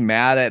can't be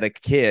mad at a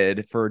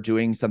kid for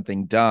doing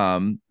something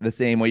dumb the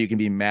same way you can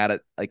be mad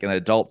at like an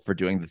adult for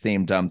doing the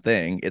same dumb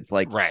thing. It's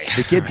like Right,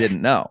 the kid right.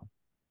 didn't know,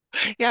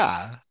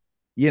 Yeah,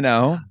 you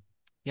know,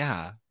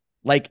 yeah.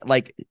 like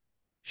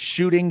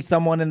shooting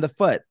someone in the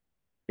foot.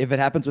 If it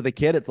happens with a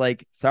kid, it's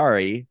like,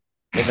 sorry.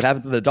 If it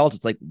happens with an adult,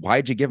 it's like,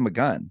 why'd you give him a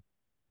gun?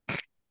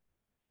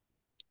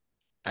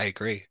 I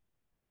agree.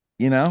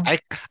 You know, I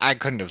I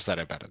couldn't have said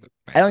it better than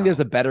I don't think there's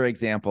myself. a better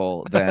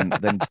example than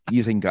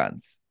using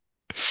guns,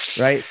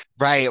 right?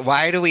 Right.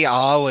 Why do we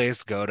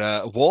always go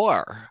to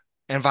war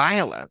and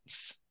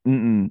violence?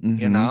 Mm-mm, You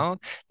mm-hmm. know,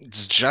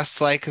 it's just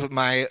like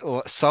my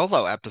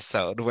solo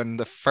episode when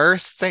the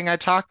first thing I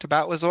talked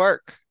about was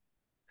work.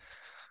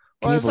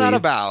 What Can you was that believe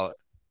about?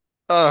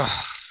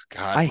 Oh,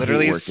 God, I hate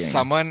literally working?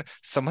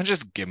 someone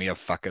just give me a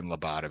fucking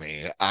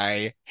lobotomy.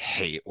 I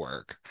hate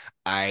work.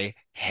 I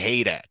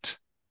hate it.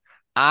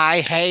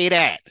 I hate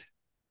it,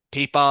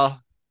 people.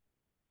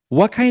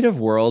 What kind of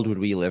world would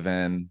we live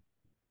in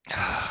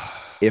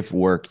if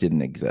work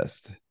didn't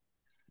exist?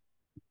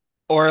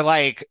 Or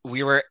like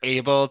we were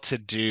able to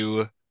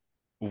do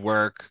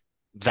work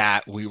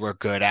that we were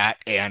good at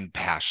and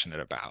passionate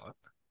about.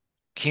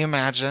 Can you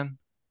imagine?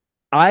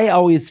 I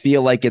always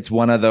feel like it's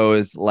one of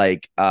those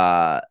like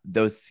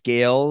those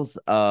scales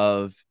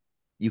of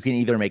you can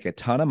either make a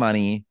ton of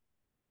money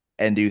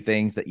and do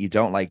things that you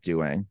don't like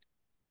doing,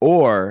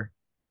 or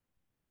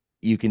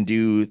you can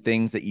do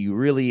things that you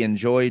really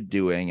enjoy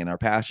doing and are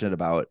passionate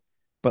about,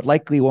 but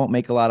likely won't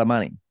make a lot of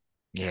money.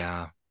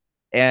 Yeah.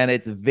 And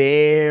it's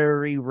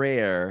very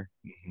rare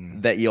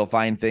Mhm. that you'll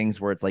find things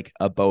where it's like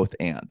a both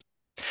and.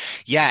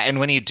 Yeah, and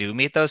when you do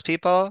meet those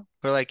people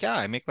who are like, yeah,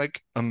 I make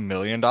like $1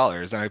 million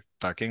and I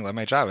fucking love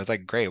my job. It's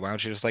like, great, why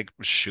don't you just like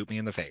shoot me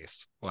in the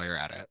face while you're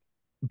at it?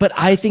 But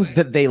I think Honestly.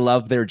 that they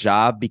love their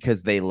job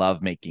because they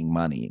love making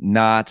money,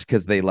 not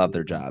because they love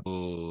their job.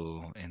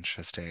 Ooh,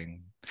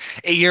 interesting.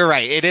 You're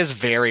right. It is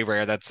very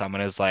rare that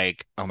someone is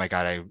like, "Oh my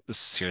God, I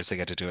seriously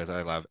get to do what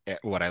I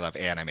love,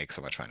 and I make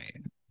so much money."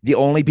 The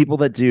only people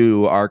that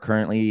do are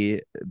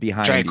currently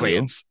behind Drag you.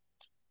 queens.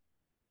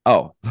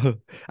 Oh,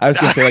 I was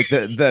gonna say like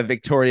the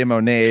Victoria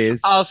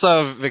Monets,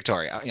 Also,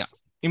 Victoria. Yeah.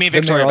 You mean the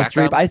Victoria Meryl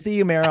Streep. Beckham? I see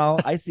you, Meryl.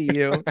 I see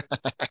you.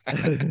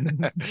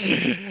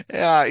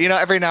 Yeah,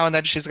 every now and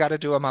then she's got to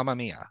do a Mamma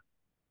Mia.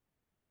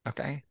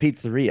 Okay.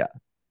 Pizzeria.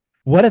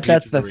 What if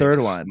that's the Pizzeria. third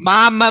one?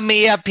 Mamma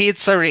Mia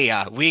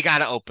Pizzeria. We got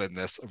to open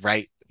this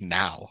right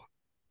now.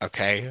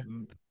 Okay.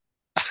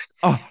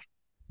 Oh,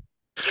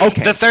 The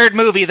okay. third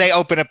movie, they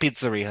open a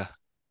pizzeria.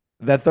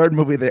 The third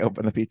movie they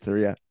open the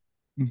pizzeria.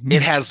 It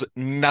Mhm. has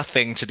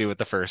nothing to do with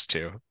the first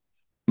two.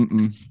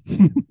 Mm-mm.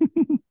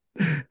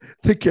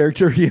 The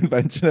character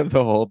reinvention of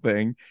the whole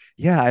thing.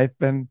 Yeah, I've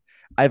been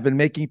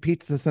making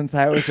pizza since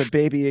I was a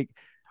baby.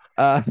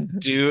 Uh,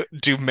 Do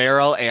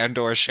Meryl and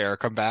or Cher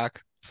come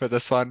back for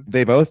this one?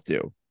 they both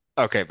do.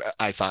 Okay,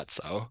 I thought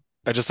so.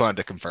 I just wanted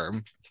to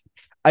confirm.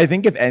 I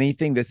think if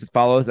anything, this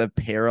follows a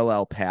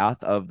parallel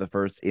path of the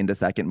first into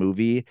second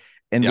movie,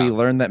 and we Yeah.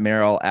 learn that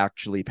Meryl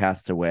actually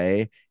passed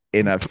away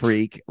in a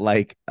freak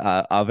like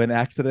oven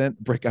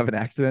accident, brick oven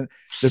accident.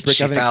 The brick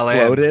She oven fell in.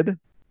 exploded.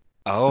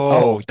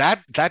 Oh, Oh,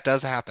 that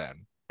does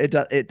happen.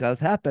 it does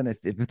happen if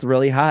it's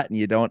really hot and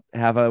you don't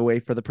have a way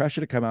for the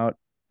pressure to come out.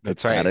 It's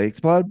That's gotta right.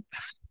 explode.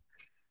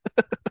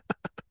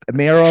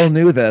 Meryl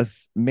knew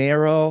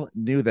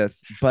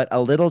this, but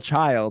a little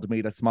child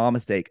made a small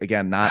mistake.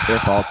 Again, not their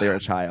fault. They're a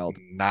child.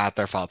 Not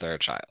their fault they're a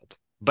child.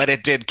 But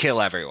it did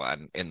kill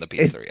everyone in the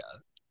It,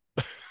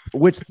 pizzeria.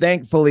 which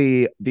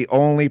thankfully, the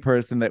only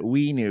person that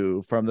we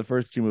knew from the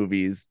first two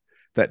movies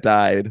that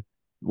died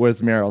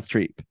was Meryl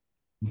Streep.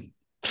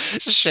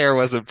 Cher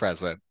wasn't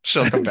present.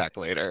 She'll come back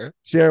later.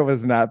 Cher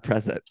was not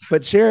present,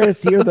 but Cher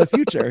is here in the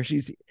future.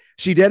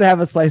 She did have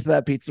a slice of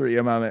that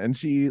pizzeria moment, and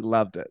she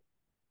loved it.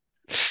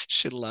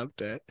 She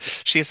loved it.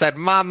 She said,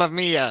 Mamma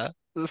Mia,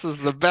 this is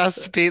the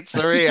best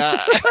pizzeria.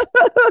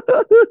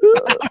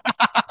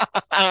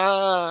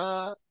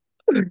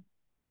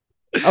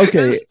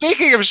 Okay,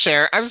 Speaking of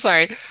Cher, I'm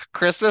sorry,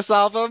 Christmas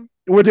album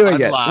we're doing it.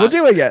 We're unlocked.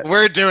 doing it.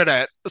 We're doing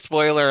it.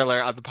 Spoiler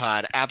alert on the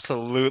pod.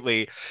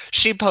 Absolutely.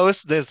 She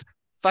posts this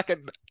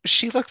fucking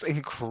she looks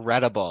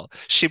incredible.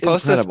 She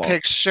posts this Incredible.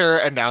 picture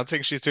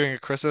announcing she's doing a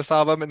Christmas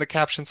album and the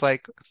caption's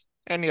like,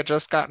 and you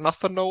just got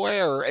nothing to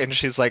wear. And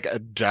she's like a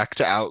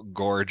decked out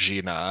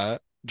Gorgina,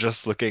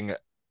 just looking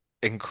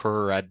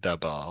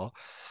incredible.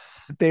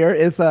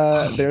 There's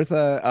a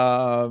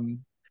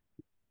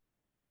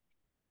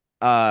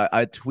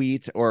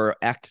tweet or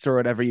X or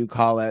whatever you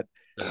call it,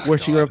 Oh where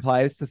she God.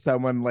 replies to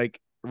someone like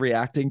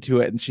reacting to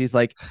it, and she's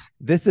like,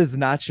 "This is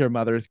not your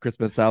mother's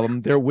Christmas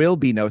album. There will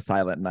be no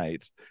Silent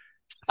Night."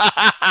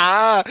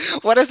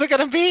 What is it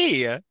gonna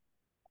be?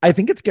 I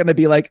think it's gonna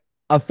be like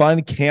a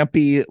fun,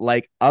 campy,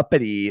 like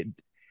uppity.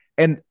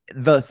 And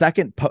the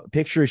second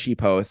picture she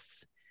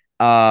posts,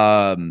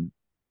 um,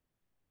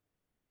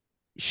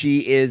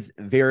 she is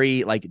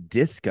very like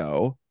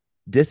disco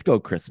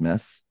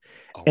Christmas.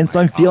 Oh And so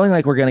my I'm God. feeling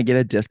like we're gonna get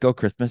a disco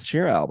Christmas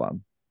cheer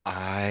album.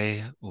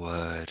 I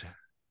would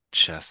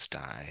just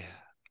die.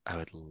 I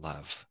would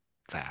love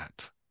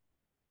that.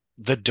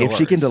 The If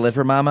she can Doors.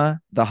 deliver, Mama,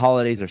 the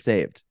holidays are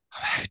saved.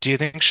 Do you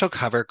think she'll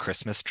cover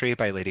Christmas Tree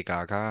by Lady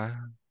Gaga?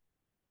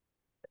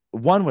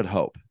 One would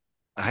hope.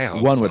 I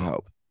hope One would so.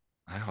 hope.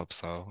 I hope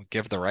so.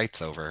 Give the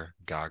rights over,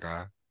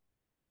 Gaga.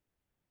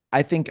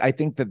 I think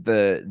that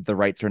the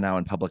rights are now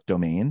in public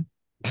domain.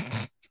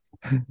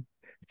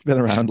 It's been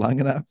around long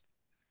enough.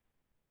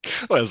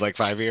 What is like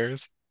 5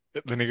 years?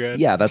 Then you're good.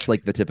 Yeah, that's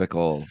like the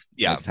typical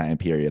Yeah, like time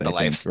period, the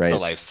I think, the right?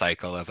 life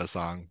cycle of a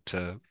song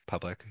to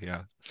public.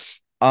 Yeah.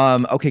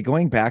 Okay,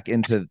 going back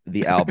into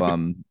the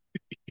album,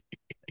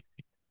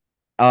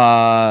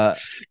 uh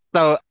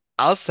So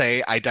I'll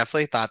say I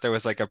definitely thought there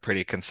was like a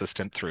pretty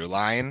consistent through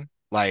line,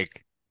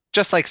 like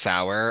just like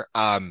Sour.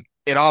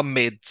 It all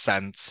made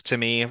sense to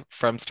me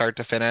from start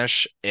to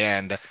finish,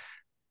 and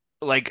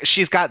like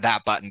she's got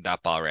that buttoned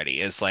up already.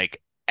 Is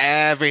like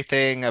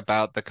everything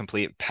about the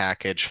complete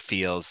package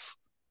feels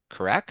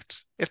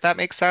correct, if that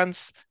makes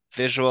sense.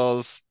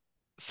 Visuals,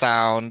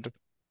 sound,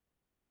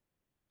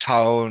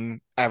 tone,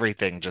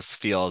 everything just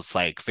feels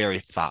like very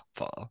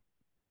thoughtful.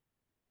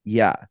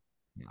 yeah.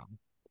 Yeah.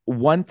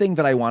 One thing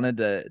that I wanted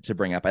to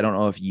bring up, I don't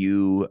know if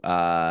you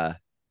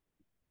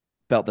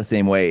felt the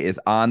same way is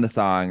on the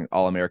song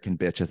All American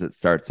Bitch as it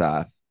starts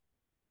off.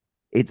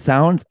 It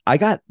sounds, I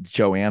got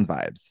Joanne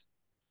vibes.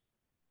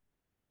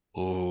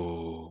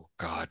 Oh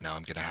God, now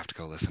I'm gonna have to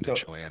go listen to So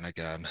Joanne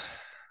again.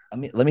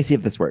 let me see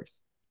if this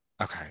works.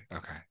 Okay,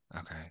 okay,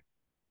 okay.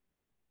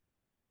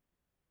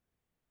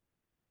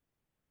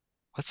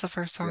 What's the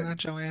first song on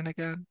Joanne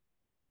again?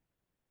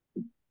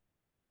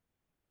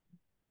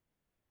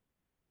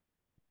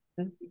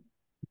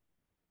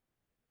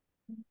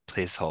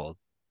 Please hold.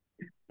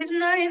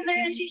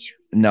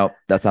 No,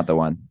 that's not the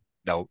one.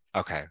 No.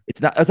 Okay.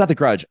 It's not. That's not the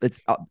Grudge.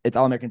 It's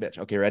All American Bitch.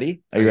 Okay,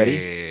 ready? Are you Okay. ready?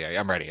 Yeah, yeah, yeah, yeah.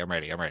 I'm ready. I'm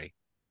ready. I'm ready.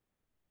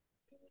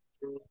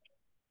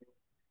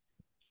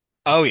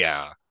 Oh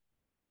yeah.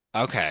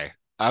 Okay.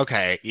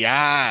 Okay.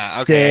 Yeah.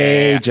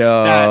 Okay. Say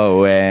That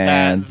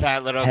Joanne,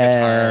 that little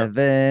guitar.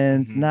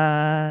 heaven's Mhm.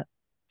 not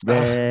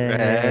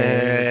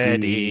ready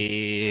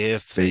Ready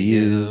for for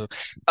you. you.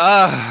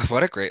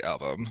 What a great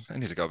album. I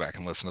need to go back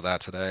and listen to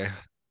that today.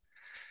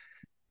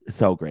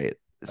 So great,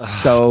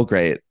 Ugh, so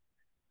great.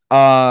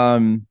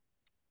 Um,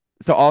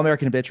 so All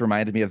American Bitch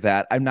reminded me of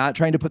that. I'm not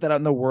trying to put that out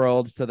in the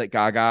world so that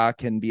Gaga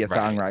can be a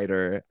right.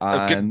 songwriter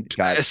Okay, on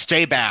Guts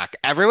stay back.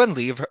 Everyone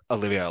leave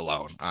Olivia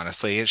alone,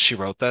 honestly. She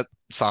wrote that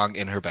song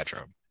in her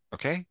bedroom.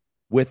 Okay?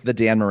 with the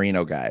Dan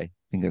Marino guy. I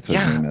think that's what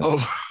his Yeah. name is.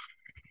 Oh,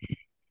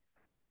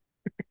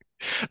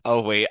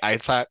 oh wait. I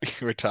thought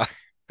you were talking.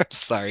 I'm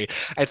sorry.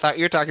 I thought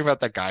you were talking about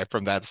the guy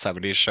from that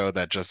 70s show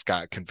that just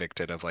got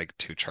convicted of like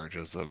 2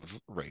 charges of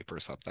rape or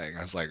something.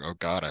 I was like, oh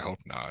God, I hope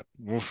not.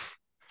 Oof.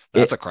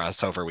 That's It a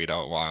crossover we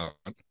don't want,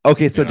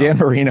 okay, you so know? Dan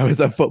Marino is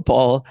a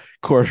football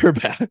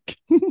quarterback.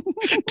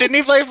 Didn't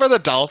he play for the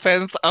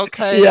Dolphins?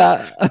 Okay.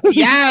 Yeah.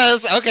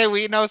 Yes. Okay,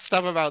 we know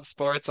stuff about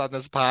sports on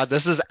this pod.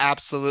 This is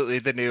absolutely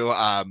the new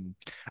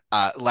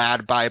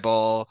Lad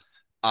Bible,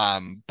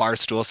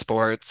 Barstool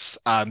Sports,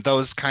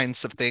 those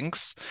kinds of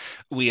things.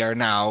 We are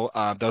now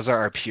those are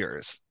our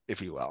peers,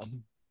 if you will.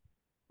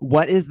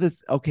 What is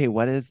this? Okay,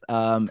 what is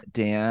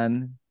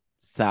Dan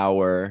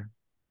Sauer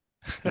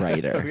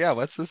writer? Yeah,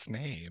 what's his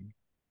name?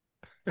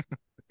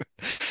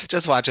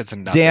 Just watch it's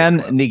nothing Dan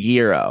close.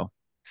 Nigiro.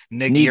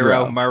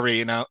 Nigiro Negro.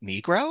 Marino.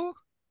 Negro?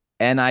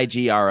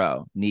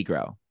 Nigro.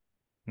 Negro.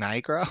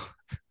 Nigro?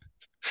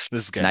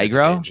 This is getting into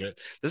Nigro? danger.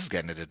 This is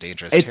getting into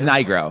dangerous It's territory.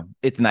 Nigro.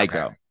 It's Okay.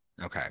 Nigro.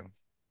 Okay.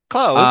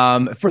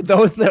 Close. For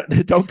those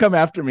that don't come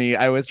after me,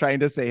 I was trying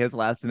to say his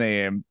last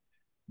name,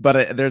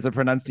 but there's a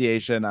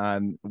pronunciation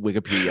on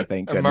Wikipedia,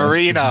 thank goodness.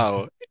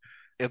 Marino.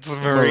 It's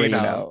Marino.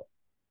 Marino.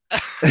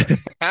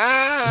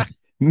 Ah,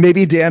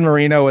 Maybe Dan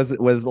Marino was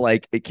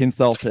like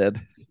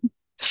consulted,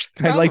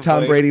 kind of like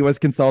Tom probably. Brady was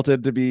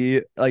consulted to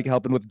be like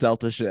helping with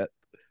Delta shit.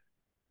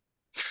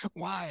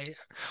 Why?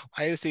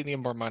 Why does he need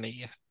more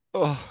money?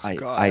 Oh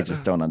I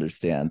just God. don't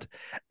understand.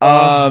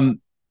 Oh.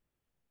 Um,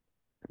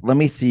 let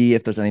me see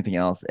if there's anything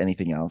else.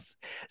 Anything else?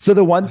 So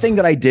the one thing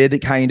that I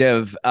did kind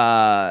of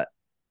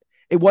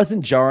it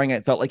wasn't jarring.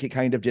 It felt like it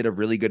kind of did a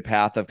really good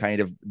path of kind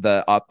of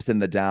the ups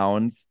and the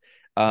downs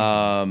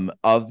Mhm,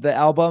 of the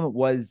album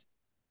was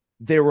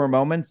there were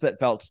moments that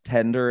felt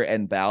tender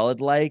and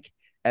ballad like,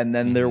 and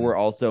then there mhm. were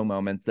also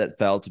moments that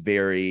felt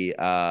very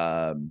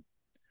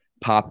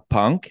pop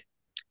punk.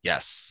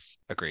 Yes,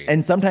 agreed.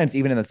 And sometimes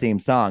even in the same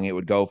song, it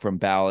would go from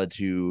ballad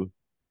to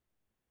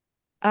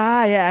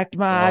I act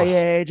my Oh,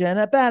 age and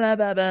a ba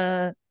ba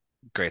ba.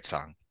 great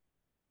song.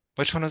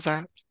 Which one was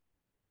that?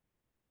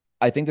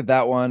 I think that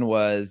that one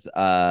was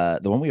the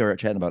one we were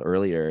chatting about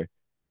earlier.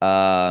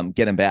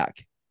 Get him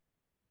back,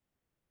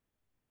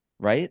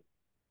 right?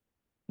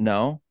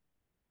 No,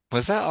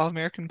 Was that All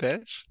American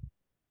Bitch?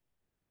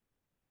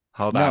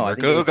 Hold on, no, I we're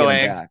think it was get him Googling.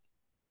 back.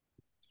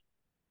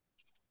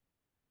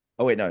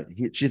 Oh wait, no,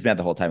 she's mad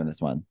the whole time in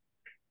this one.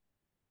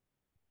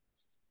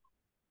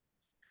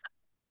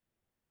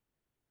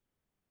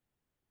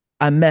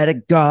 I met a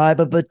guy,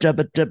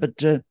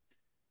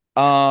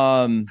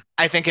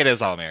 I think it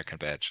is All American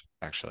Bitch,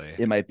 actually.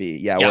 it might be,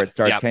 yeah, where Yep, it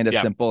starts yep, kind of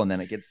yep, simple and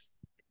then it gets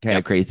kind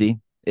of yep, crazy.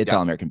 It's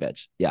All yep, American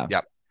Bitch, yeah.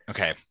 yep.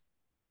 Okay,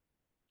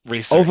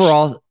 researched.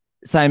 Overall,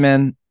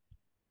 Simon,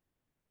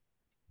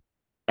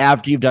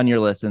 after you've done your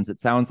listens, it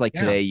sounds like Yeah.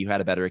 today you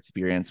had a better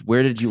experience.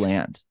 Where did you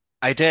land?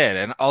 I did,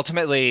 and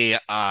ultimately,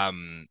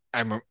 I'm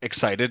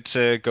excited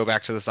to go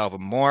back to this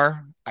album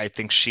more. I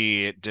think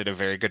she did a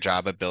very good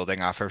job of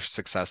building off her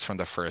success from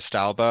the first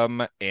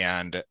album,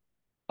 and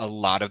a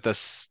lot of the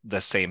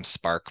same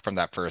spark from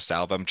that first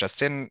album,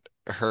 just in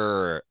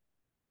her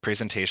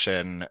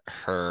presentation,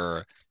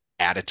 her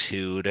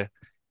attitude,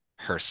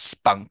 her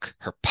spunk,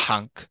 her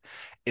punk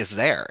is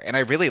there. And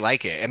I really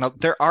like it. And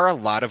there are a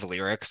lot of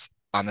lyrics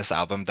on this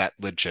album that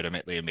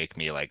legitimately make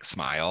me like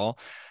smile.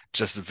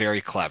 Just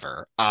very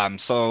clever.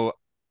 So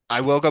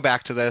I will go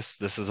back to this.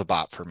 This is a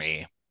bop for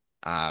me.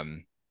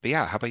 But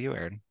yeah, how about you,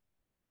 Aaron?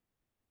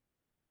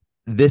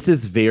 This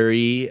is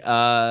very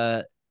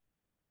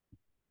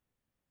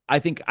I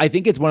think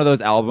it's one of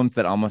those albums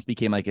that almost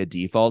became like a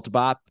default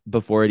bop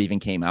before it even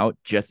came out,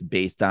 just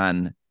based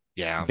on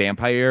Yeah.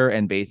 Vampire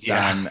and based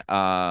Yeah.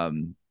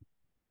 on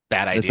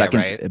Bad the idea, second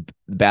right?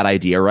 Bad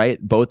Idea, right?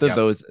 Both of Yep.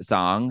 those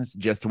songs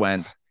just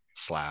went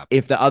slap.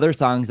 if the other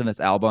songs in this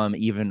album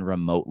even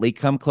remotely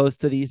come close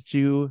to these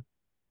two,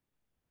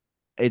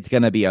 it's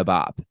going to be a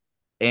bop.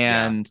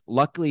 Yeah. And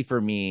luckily for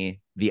me,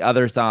 the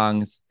other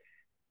songs,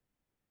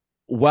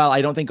 while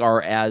I don't think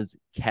are as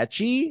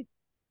catchy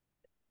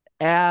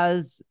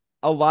as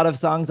a lot of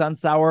songs on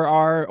Sour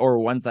are, or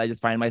ones that I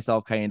just find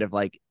myself kind of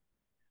like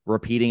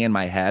repeating in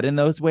my head in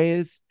those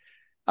ways,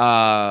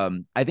 I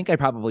think I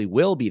probably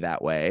will be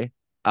that way.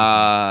 Hmm.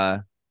 Uh,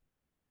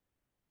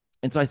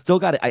 and so I still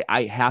got it.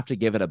 I have to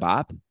give it a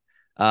bop.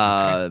 Okay.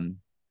 Um,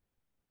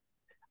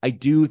 I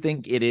do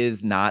think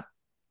it's not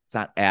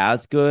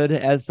as good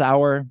as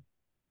Sour,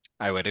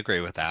 I would agree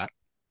with that.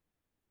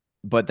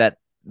 but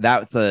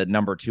that's a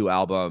number two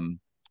album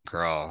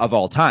Girl of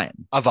all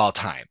time of all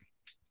time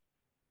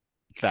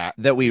that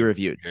that we you,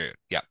 reviewed.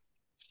 yep.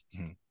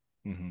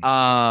 Hmm. Hmm.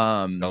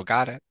 Um, Still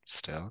got it.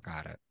 Still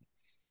got it.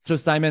 so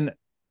Simon,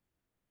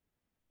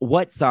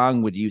 what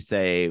song would you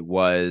say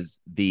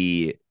was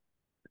the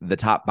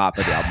top bop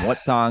of the album? What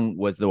song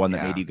was the one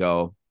that made Yeah. you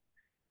go,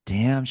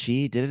 "Damn,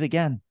 she did it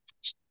again"?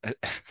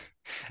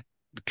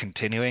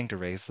 Continuing to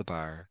raise the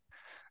bar.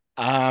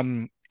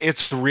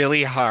 It's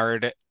really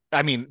hard.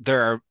 I mean,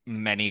 there are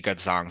many good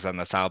songs on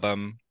this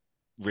album,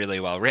 really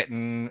well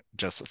written,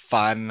 just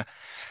fun.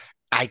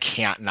 I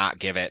can't not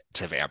give it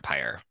to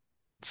Vampire.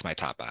 It's my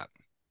top up.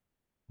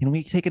 Can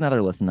we take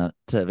another listen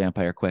to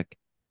Vampire quick?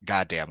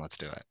 Goddamn, let's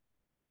do it.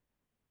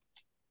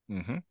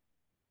 Mm-hmm.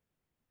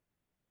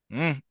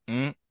 Mm,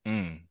 mm,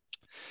 mm.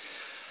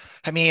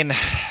 I mean,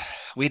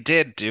 we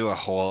did do a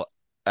whole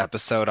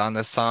episode on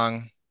this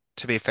song,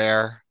 to be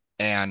fair,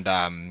 and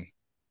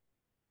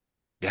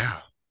yeah,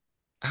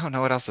 I don't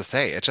know what else to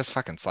say. It just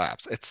fucking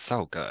slaps. It's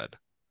so good.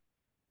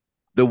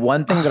 The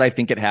one thing that I Ah.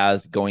 think it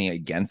has going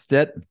against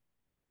it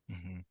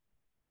Mhm.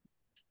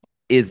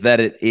 is that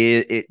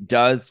it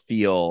does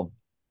feel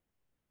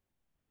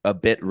a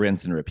bit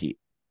rinse and repeat.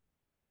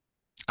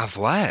 Of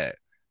what?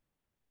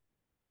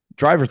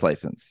 Driver's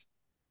license.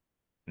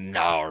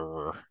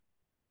 No.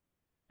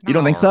 You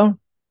don't think No. so?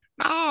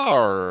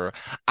 No.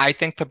 I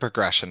think the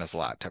progression is a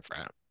lot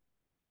different,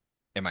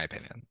 in my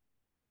opinion.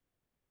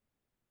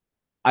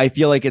 I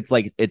feel like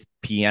it's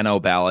piano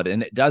ballad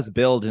and it does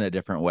build in a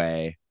different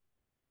way.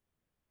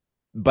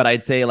 But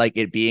I'd say like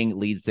it being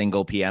lead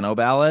single piano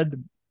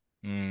ballad,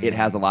 it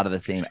has a Mm. lot of the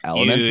same You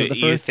elements of the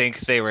you first. think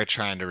they were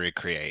trying to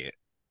recreate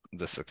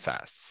the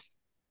success?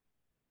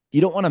 You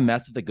don't want to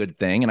mess with a good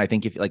thing. And I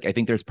think if like I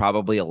think there's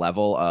probably a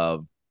level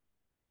of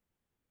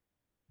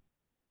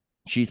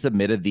she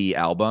submitted the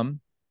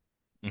album,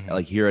 Hmm.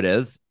 like here it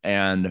is,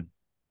 and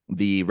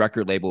the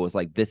record label was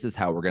like, this is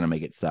how we're gonna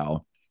make it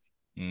sell.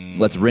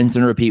 Let's Mm. rinse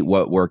and repeat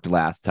what worked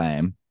last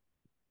time,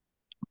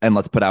 and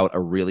let's put out a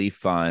really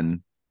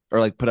fun or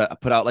like put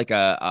out like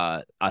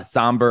a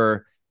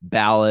somber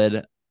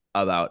ballad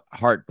about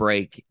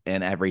heartbreak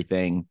and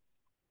everything,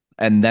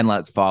 and then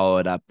let's follow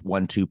it up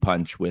 1-2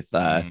 punch with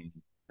Mm.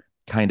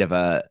 kind of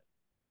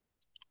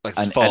Like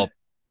an full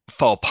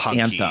anthem,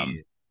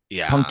 punky.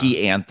 Yeah.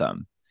 punky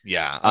anthem.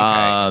 Yeah. Okay.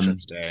 Um,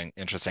 Interesting.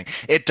 Interesting.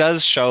 It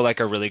does show like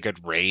a really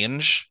good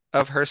range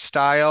of her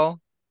style.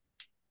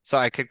 So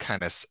I could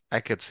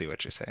see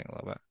what you're saying a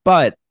little bit.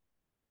 but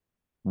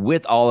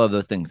with all of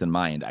those things in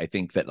mind, I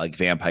think that like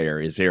Vampire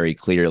is very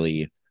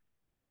clearly,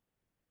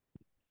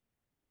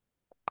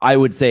 I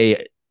would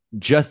say,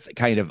 just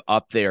kind of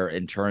up there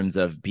in terms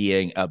of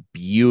being a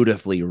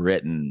beautifully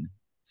written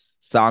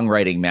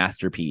songwriting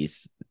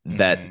masterpiece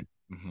that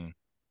Hmm. Hmm.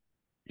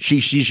 she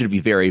should be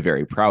very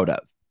very proud of.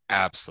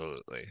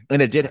 Absolutely.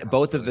 And it did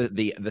both of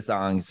Absolutely. the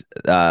songs,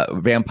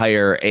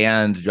 Vampire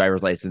and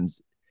Driver's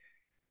License.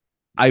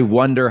 I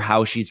wonder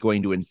how she's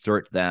going to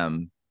insert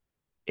them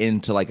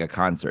into like a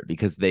concert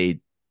because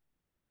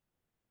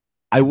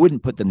I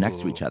wouldn't put them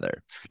next to each Ooh.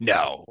 other.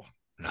 No.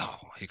 No,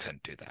 you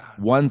couldn't do that.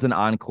 One's an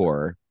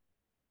encore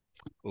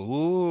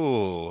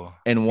Ooh.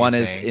 and You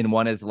think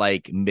one is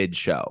like mid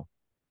show.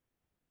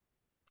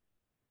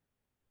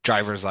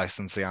 driver's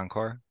license the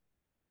encore?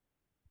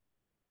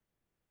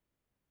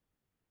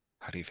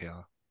 How do you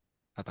feel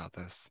about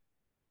this?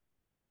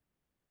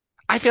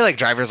 I feel like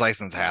driver's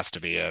license has to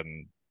be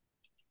in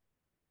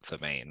the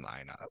main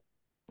lineup,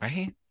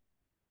 right?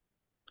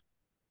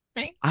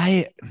 Right?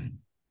 I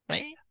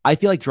Right? I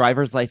feel like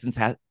driver's license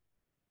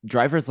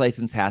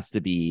has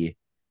to be,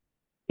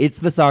 it's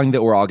the song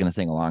that we're all gonna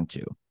sing along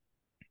to.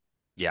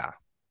 Yeah.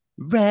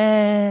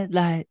 Red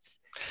lights,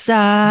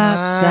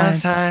 stop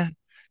signs.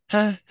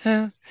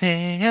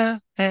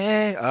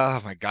 Hey.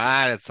 Oh my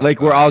God, it's so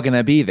Like we're all good.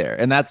 gonna be there.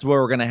 And that's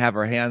where we're gonna have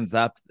our hands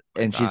up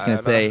My and she's gonna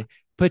God. say,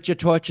 put your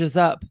torches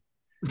up.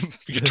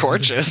 Your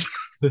torches.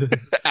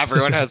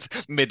 Everyone has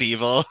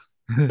medieval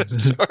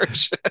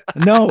torch.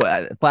 No,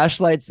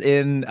 flashlights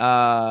in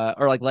or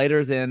like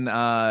lighters in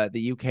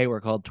the UK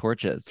were called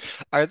torches.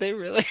 Are they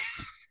really?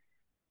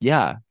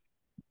 Yeah,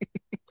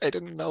 I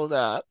didn't know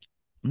that.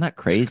 I'm not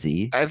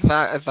crazy. I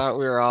thought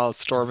we were all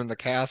storming the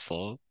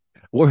castle.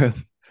 We're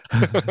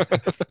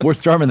we're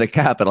storming the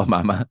Capitol,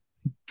 mama.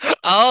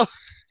 Oh,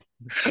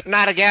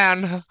 not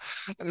again.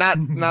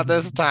 Not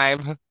this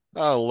time.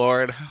 Oh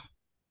Lord.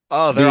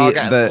 Oh, they're all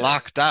getting The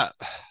locked up.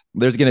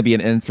 there's going to be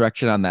an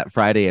insurrection on that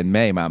Friday in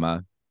May,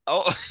 Mama.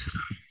 Oh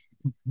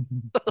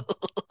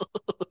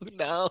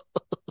no.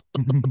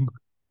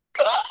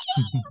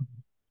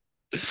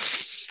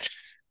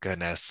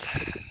 Goodness.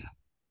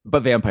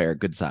 But Vampire,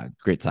 good song,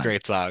 great song.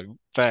 Great song.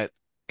 But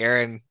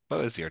Aaron, what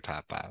was your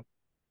top five?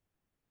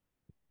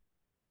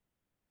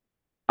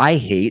 I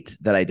hate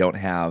that I don't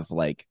have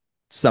like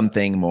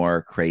something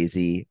more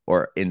crazy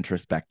or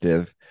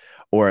introspective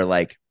or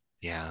like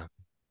Yeah.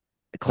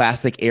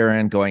 classic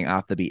Aaron going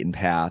off the beaten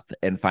path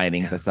and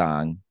finding Yeah. the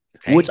song,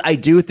 which Hey. I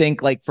do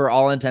think, like, for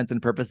all intents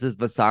and purposes,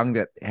 the song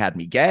that had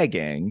me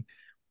gagging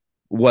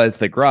was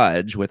The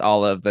Grudge with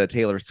all of the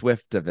Taylor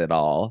Swift of it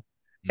all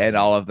and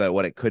Hmm. all of the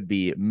what it could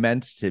be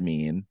meant to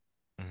mean.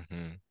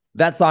 Hmm.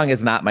 That song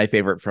is not my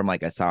favorite from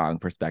like a song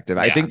perspective.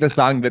 I Yeah, think the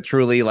song that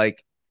truly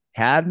like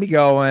had me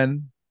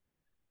going,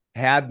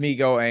 had me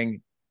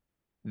going,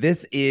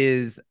 this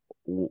is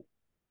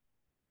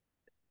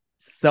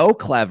so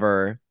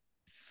clever,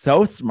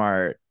 so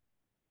smart,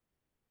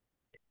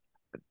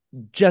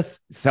 just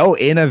so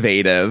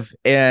innovative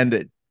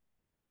and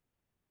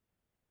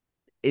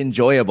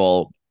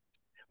enjoyable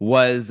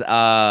was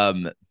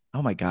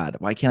oh my god,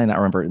 why can't I not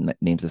remember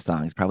names of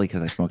songs? Probably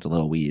because I smoked a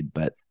little weed,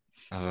 but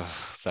oh,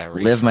 that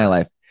live my reefer.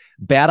 life.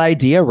 Bad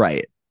idea,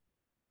 right?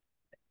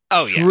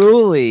 Oh yeah.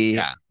 Truly,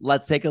 Yeah.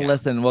 let's take a Yeah.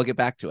 listen. We'll get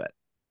back to it.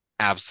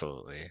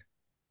 Absolutely.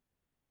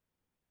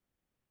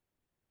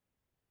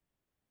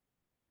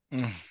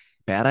 Mm,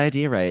 Bad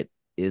idea, right?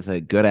 Is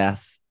a good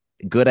ass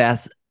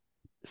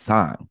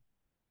song,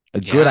 a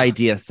good yeah.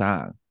 idea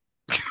song.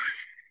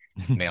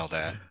 Nailed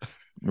it.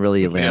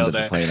 Really Nailed landed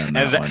the it. plane on And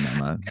that one,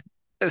 Mama.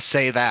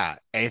 say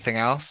that. Anything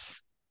else?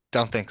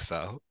 Don't think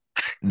so.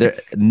 There,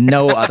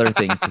 no other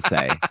things to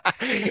say.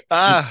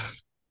 Ah,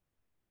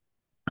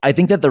 I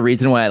think that the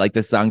reason why I like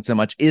this song so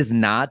much is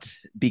not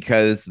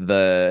because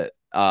the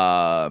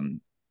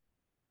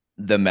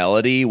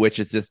melody, which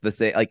is just the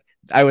same. Like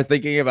I was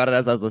thinking about it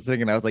as I was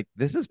listening, and I was like,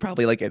 this is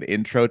probably like an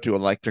intro to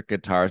an electric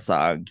guitar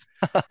song.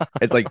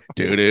 It's like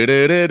do do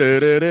do do do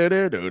do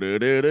do do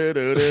do do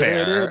do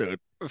fair.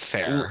 do.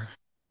 Fair.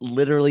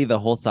 Literally the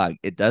whole song.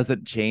 It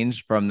doesn't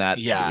change from that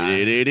Yeah.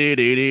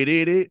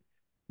 the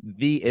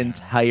Yeah.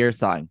 entire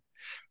song.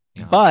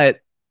 Yeah. But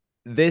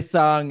this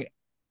song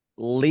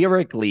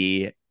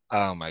lyrically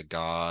Oh my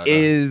God.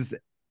 is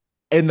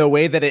in the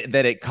way that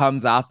it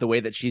comes off, the way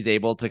that she's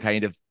able to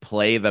kind of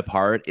play the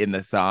part in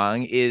the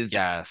song is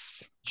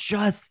Yes.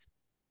 just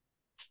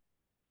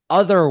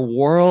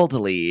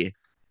otherworldly.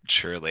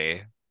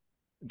 Truly.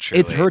 It's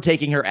Truly. her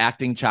taking her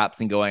acting chops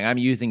and going, I'm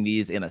using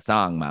these in a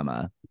song,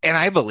 mama. And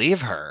I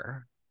believe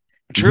her.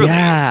 Truly.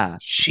 Yeah. Yeah.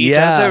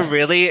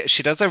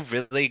 She does a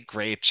really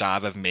great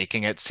job of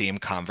making it seem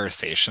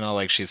conversational,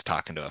 like she's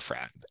talking to a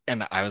friend.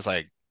 And I was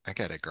like, I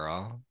get it,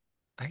 girl.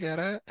 I get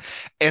it.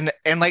 And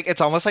like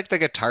it's almost like the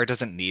guitar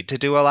doesn't need to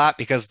do a lot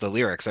because the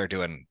lyrics are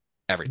doing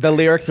The everything.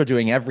 lyrics are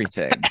doing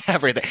everything.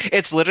 Everything.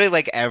 It's literally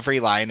like every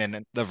line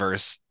in the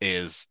verse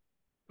is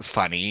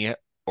funny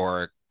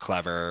or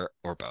clever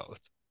or both.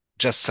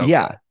 Just so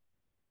Yeah. good.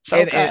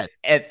 So good.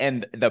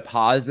 And the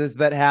pauses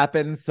that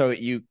happen, so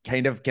you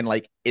kind of can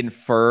like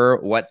infer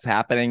what's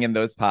happening in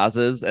those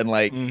pauses. And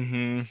like,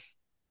 Hmm.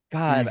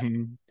 God,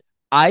 Hmm.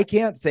 I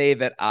can't say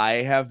that I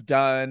have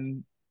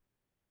done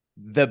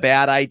the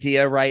bad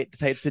idea right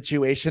type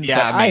situation, but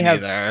Yeah, me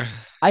neither.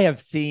 I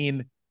have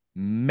seen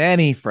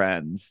many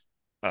friends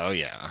Oh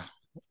yeah.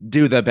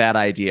 do the bad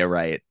idea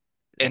right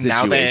And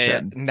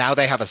situation. now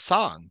they have a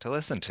song to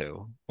listen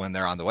to when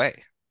they're on the way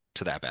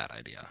to that bad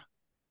idea.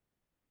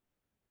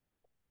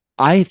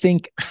 I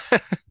think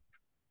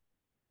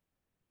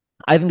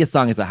I think a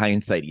song is a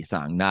hindsighty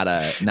song, not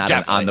an on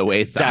Definitely, the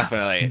way song.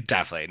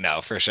 definitely,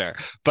 no, for sure.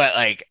 But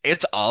like,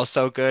 it's all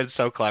so good,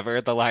 so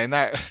clever. The line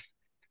that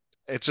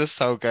it's just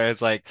so good.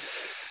 It's like,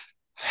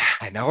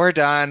 I know we're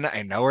done,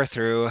 I know we're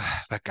through,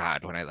 but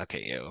God, when I look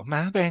at you,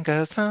 my brain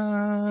goes,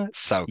 oh,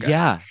 so good.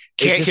 Yeah, it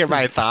Can't hear just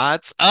my is.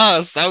 thoughts.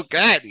 Oh, so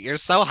good. You're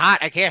so hot.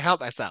 I can't help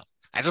myself.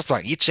 I just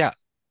want to eat you up.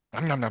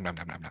 Nom, nom, nom, nom,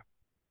 nom, nom, nom.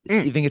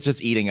 Mm. You think it's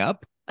just eating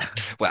up?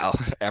 Well,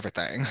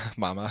 everything,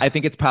 mama. I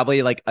think it's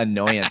probably like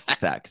annoyance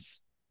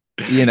sex,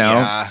 you know,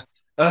 Yeah.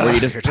 where you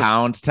Ugh, just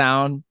pound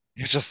town,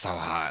 you're just so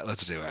hot.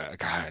 Let's do it.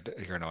 God,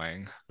 you're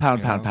annoying. pound,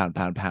 You pound, know? pound,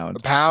 pound,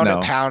 pound. Pound, No.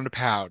 pound,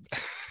 pound.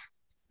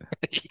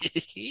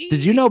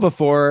 Did you know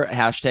before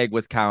hashtag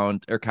was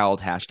count or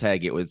called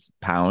hashtag, it was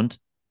pound?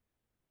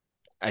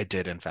 I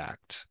did, in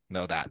fact,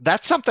 know that.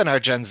 That's something our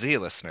Gen Z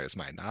listeners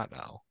might not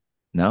know.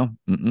 No.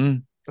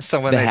 Mm-mm. So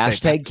when The they say,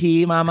 hashtag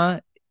key,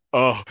 mama.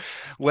 oh,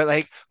 what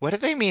do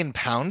they mean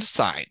pound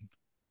sign?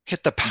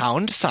 Hit the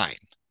pound sign.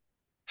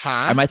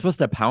 Huh? Am I supposed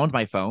to pound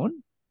my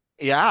phone?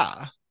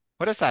 Yeah.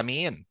 What does that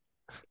mean?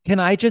 Can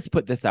I just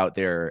put this out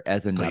there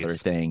as another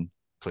Please, thing?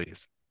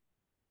 please.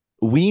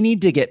 We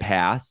need to get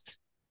past,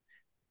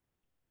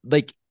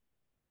 like,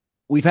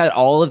 we've had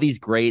all of these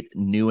great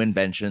new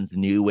inventions,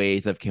 new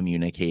ways of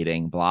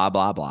communicating, blah,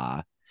 blah,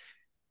 blah.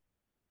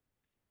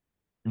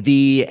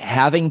 The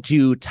having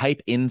to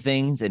type in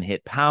things and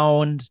hit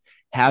pound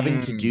having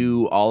to Mm,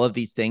 do all of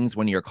these things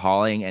when you're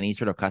calling any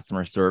sort of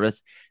customer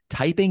service,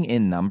 typing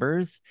in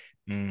numbers,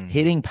 mm.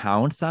 hitting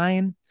pound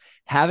sign,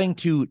 having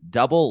to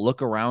double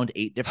look around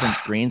 8 different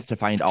screens to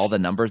find all It's the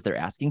numbers they're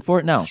asking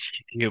for. No,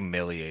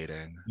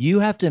 humiliating. you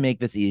have to make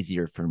this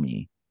easier for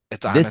me.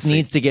 It's This honestly,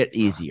 needs to get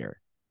ugh, easier.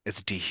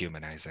 it's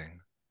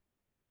dehumanizing.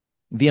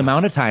 The Ugh.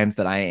 amount of times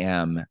that I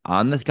am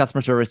on this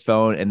customer service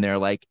phone and they're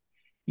like,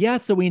 yeah,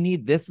 so we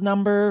need this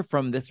number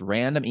from this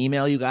random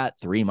email you got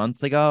 3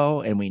 months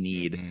ago, and we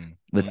need Mm-mm,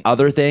 this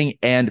other mm-mm. thing.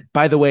 And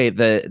by the way,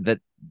 the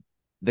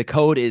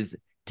code is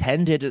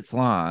 10 digits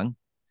long.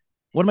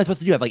 What am I supposed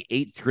to do? Have like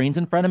 8 screens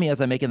in front of me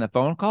as I'm making the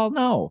phone call?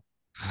 No,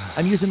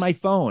 I'm using my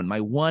phone,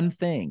 my one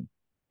thing.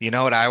 You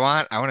know what I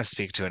want? I want to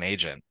speak to an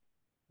agent.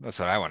 That's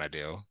what I want to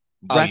do.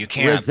 Oh, you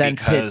can't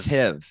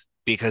Representative.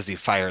 because you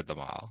fired them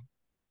all.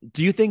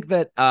 Do you think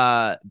that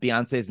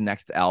Beyonce's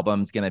next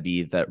album is going to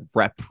be the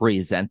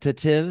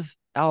representative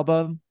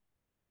album?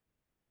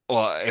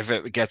 Well, if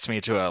it gets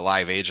me to a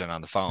live agent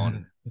on the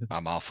phone,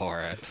 I'm all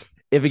for it.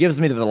 If it gives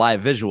me the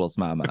live visuals,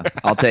 mama,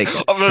 I'll take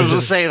I'm gonna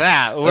just it. say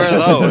that. Where are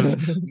those?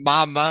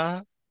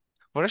 Mama.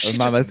 What if she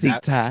just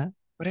Mamacita.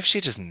 what if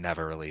she just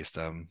never released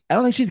them? I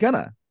don't think she's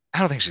gonna. I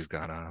don't think she's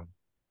gonna.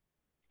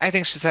 I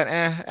think she said,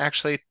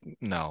 actually,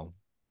 no.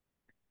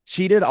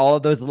 She did all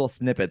of those little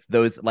snippets,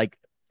 those like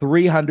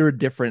 300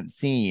 different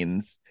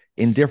scenes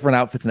in different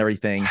outfits and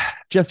everything,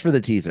 just for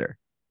the teaser.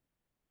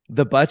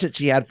 The budget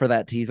she had for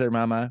that teaser,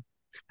 mama,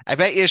 I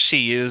bet you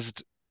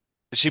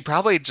she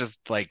probably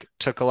just like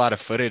took a lot of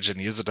footage and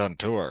used it on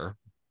tour.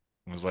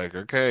 It was like,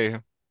 okay,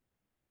 that's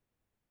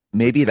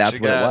maybe what you that's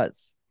what it got.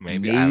 was.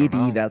 Maybe, I don't Maybe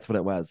know. that's what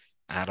it was.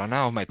 I don't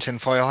know. My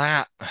tinfoil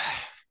hat.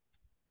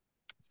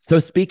 So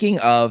speaking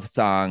of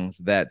songs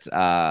that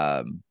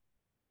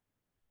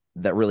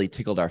really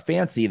tickled our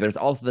fancy, there's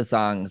also the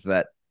songs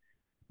that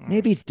Mm,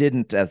 maybe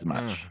didn't as mm.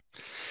 much.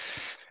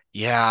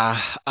 Yeah.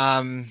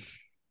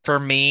 For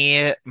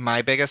me,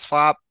 my biggest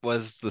flop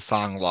was the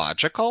song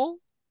Logical.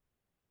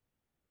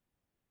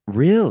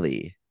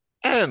 Really?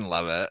 I didn't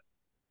love it.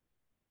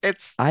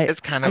 I It's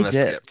kind of I a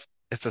did. skip.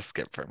 It's a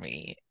skip for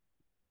me.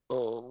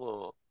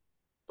 Oh,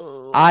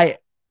 oh. I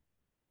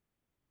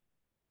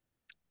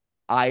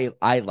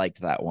I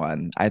liked that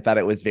one. I thought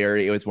it was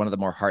one of the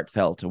more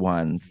heartfelt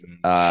ones.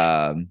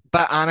 Mm.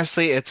 But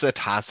honestly, it's a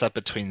toss up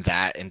between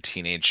that and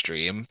Teenage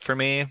Dream for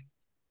me.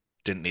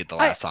 Didn't need the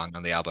I last song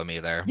on the album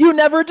either. You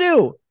never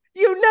do.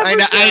 You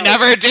never I do.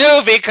 never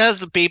do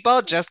because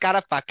people just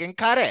gotta fucking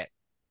cut it.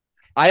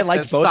 I If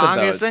the liked both of song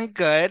those. isn't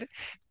good,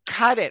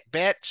 cut it,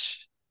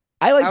 bitch.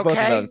 I liked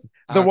both of Okay? those. Okay.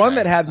 All The right. one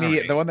that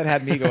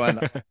had me going,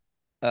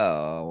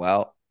 oh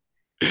well,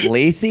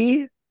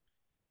 Lacey.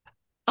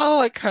 Oh,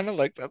 I kind of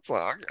like that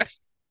song.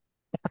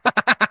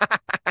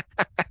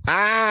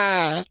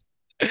 Ah.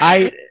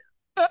 I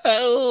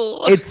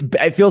Oh.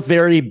 it feels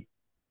very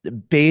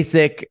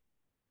basic,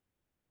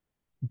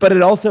 but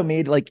it also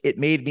made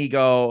me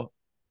go,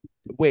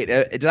 wait,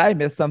 did I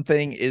miss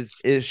something? Is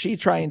she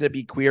trying to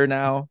be queer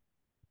now?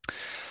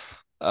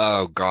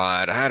 Oh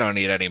God, I don't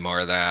need any more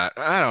of that.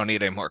 I don't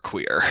need any more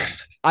queer.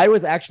 I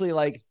was actually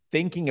like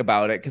thinking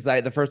about it because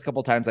I the first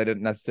couple times I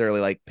didn't necessarily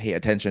like pay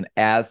attention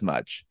as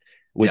much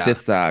with Yeah.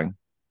 this song,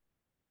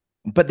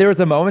 but there was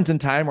a moment in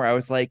time where I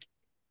was like,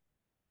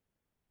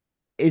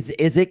 is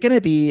it going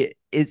to be?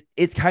 Is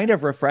it's kind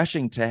of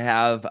refreshing to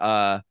have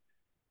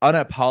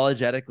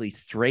unapologetically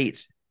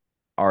straight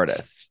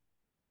artist.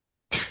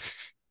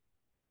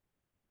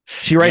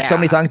 She writes so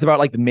many Yeah. songs about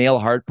like the male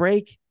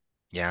heartbreak.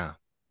 Yeah.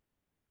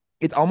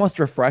 It's almost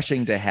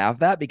refreshing to have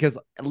that because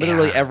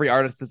literally Yeah. every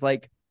artist is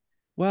like,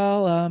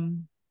 well,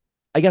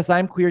 I guess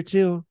I'm queer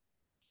too.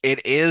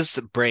 It is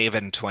brave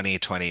in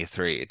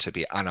 2023 to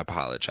be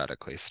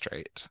unapologetically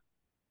straight.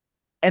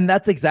 And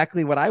that's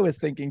exactly what I was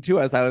thinking too,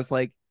 as I was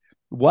like,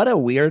 what a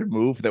weird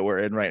move that we're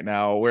in right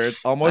now, where it's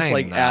almost I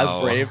like as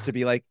know. brave to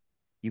be like,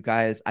 you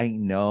guys, I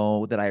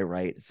know that I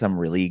write some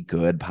really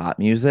good pop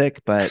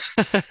music, but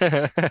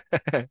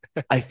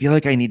I feel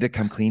like I need to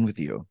come clean with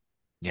you.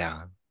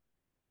 Yeah.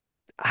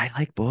 I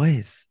like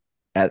boys.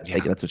 Yeah.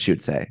 That's what she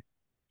would say.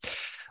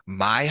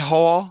 My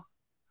hole,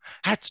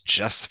 that's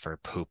just for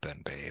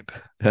pooping, babe.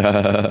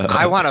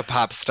 I want a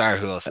pop star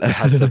who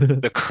has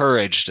the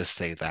courage to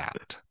say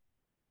that.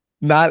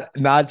 Not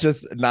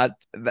just not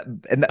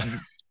and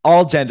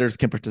all genders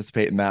can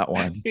participate in that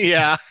one.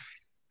 Yeah,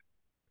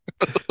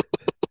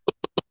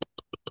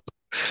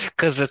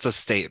 because it's a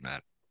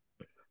statement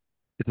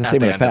It's a at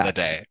the statement of end of the fact.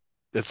 day.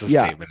 It's a Yeah,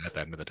 statement at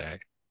the end of the day,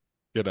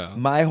 you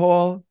know? my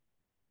whole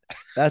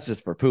that's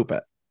just for poop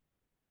it.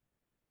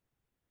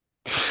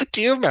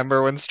 Do you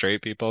remember when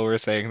straight people were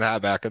saying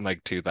that back in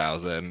like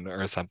 2000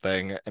 or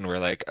something? And we're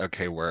like,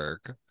 okay,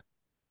 work.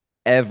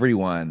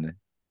 Everyone,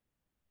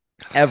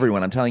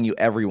 everyone, I'm telling you,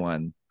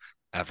 everyone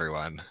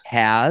Everyone.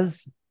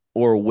 has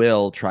or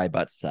will try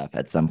butt stuff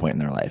at some point in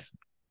their life.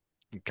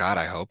 God,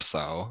 I hope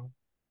so.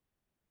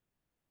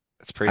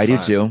 It's pretty I do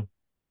fun. too.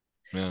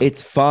 Yeah.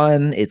 It's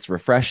fun, it's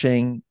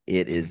refreshing,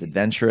 it is Hmm.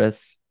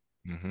 adventurous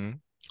Hmm.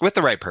 With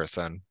the right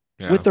person.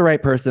 with Yeah. the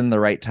right person, the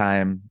right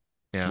time,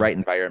 Yeah. right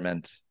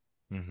environment.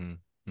 Mm-hmm.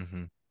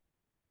 Mm-hmm.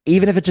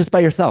 Even Mm. if it's just by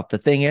yourself. The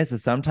thing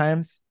is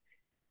sometimes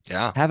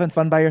Yeah. having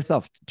fun by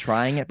yourself,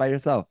 trying it by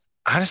yourself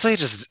Honestly,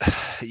 just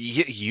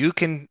you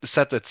can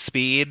set the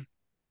speed,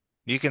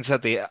 you can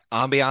set the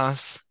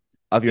ambiance,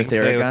 of your you can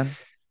play with. Theragun.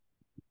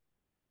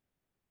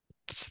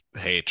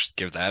 Hey, just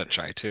give that a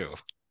try too.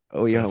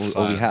 Oh yeah, That's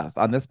oh we fun. have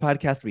on this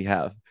podcast we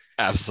have.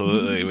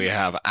 Absolutely, we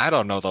have. I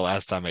don't know the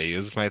last time I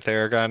used my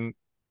Theragun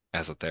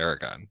as a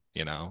Theragun,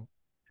 you know?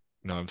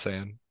 You know what I'm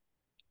saying?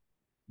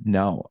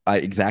 No, I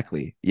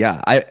exactly.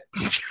 Yeah. I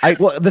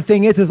well the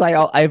thing is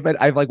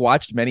I've like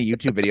watched many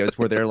YouTube videos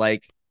where they're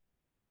like,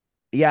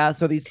 yeah,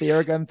 so these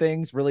Theragun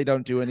things really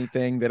don't do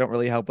anything. They don't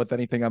really help with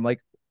anything. I'm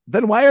like,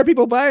 then why are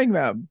people buying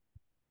them?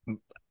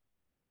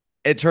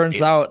 It turns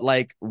It, out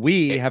like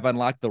we it, have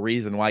unlocked the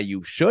reason why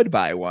you should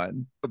buy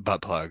one,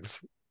 butt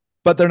plugs.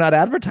 but they're not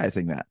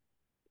advertising that.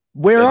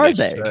 Where And are they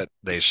they? should.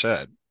 They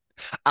should.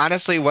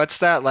 Honestly, what's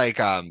that like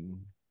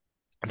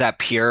that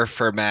pure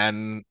for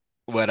men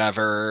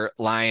whatever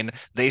line?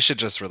 They should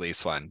just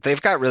release one.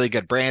 They've got really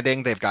good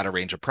branding, they've got a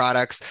range of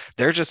products.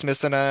 They're just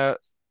missing a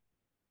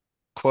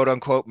quote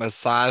unquote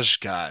massage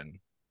gun.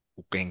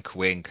 Wink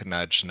wink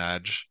nudge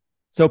nudge.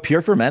 So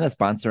Pure for Men is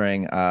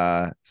sponsoring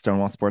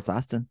Stonewall Sports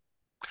Austin.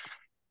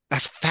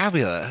 That's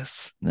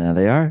fabulous. There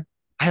they are.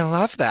 I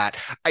love that.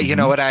 You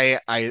know Mm-hmm. what?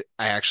 I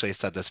actually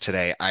said this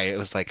today. I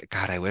was like,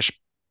 God, I wish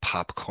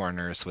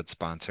Popcorners would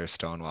sponsor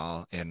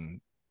Stonewall in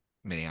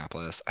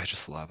Minneapolis. I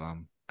just love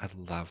them. I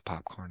love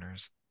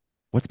Popcorners.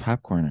 What's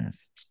Popcorners?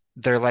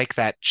 They're like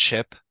that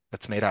chip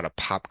that's made out of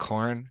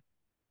popcorn.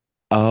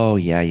 Oh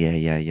yeah, yeah,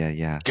 yeah, yeah,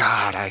 yeah.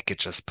 God, I could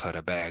just put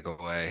a bag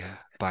away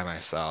by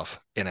myself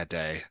in a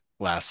day,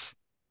 less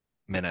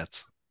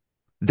minutes.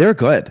 They're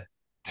good.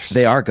 They're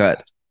They so are good.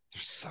 good.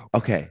 They're so good.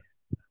 Okay,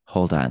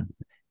 hold on.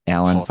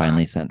 Alan Hold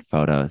finally on. sent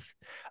photos.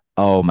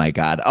 Oh my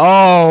god.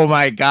 Oh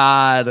my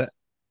god.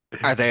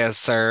 Are they a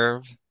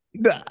serve?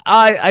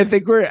 I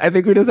think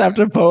we just have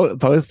to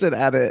post it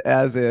at it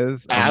as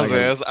is. Oh my As god.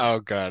 is? Oh,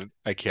 good.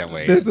 I can't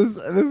wait. This is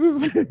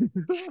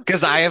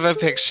Because I have a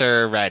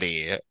picture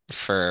ready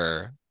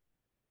for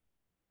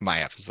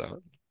my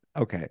episode.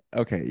 okay.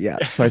 Okay. Yeah.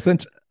 So I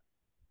sent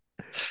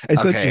you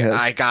Okay, his.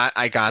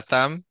 I got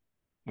them.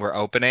 We're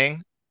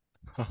opening.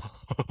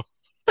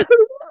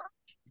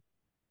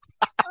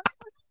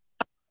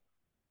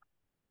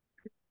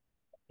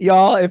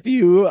 Y'all, if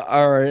you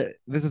are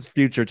this is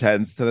future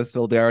tense, so this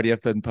will be already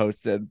have been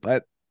posted,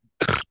 but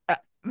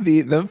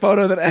the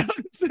photo that Alan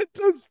sent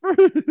us for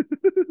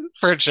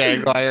For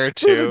Jaguar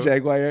for the too.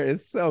 Jaguar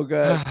is so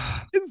good.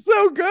 I It's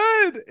so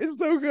good. It's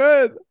so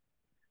good.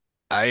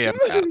 am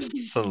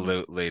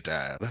absolutely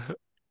dead.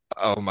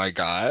 Oh my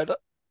God.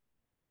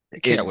 I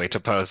can't It wait to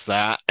post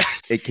that.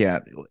 it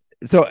can't.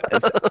 So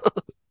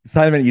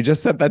Simon, you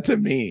just sent that to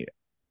me.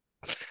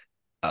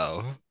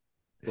 Oh,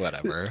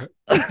 whatever.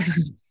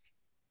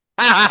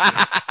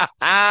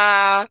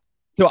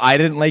 So I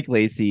didn't like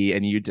Lacey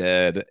and you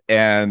did.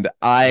 And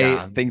I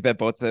Yeah. think that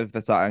both of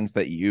the songs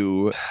that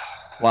you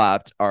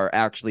flopped are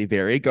actually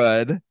very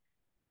good.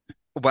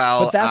 But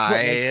Well, that's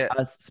what makes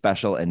us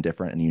special and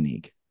different and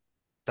unique.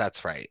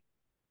 that's right.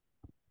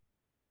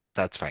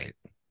 That's right.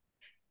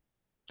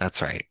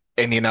 That's right.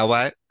 And you know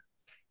what?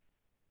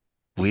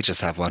 We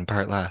just have one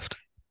part left.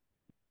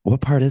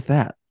 What part is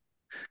that?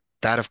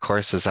 That, of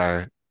course, is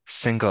our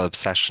single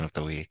obsession of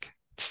the week.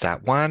 It's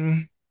that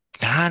one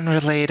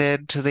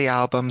non-related to the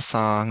album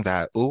song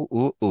that ooh,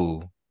 ooh,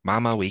 ooh,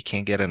 mama, we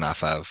can't get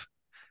enough of.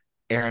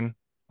 Aaron,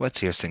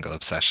 what's your single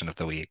obsession of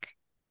the week?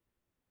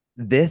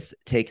 This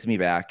takes me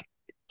back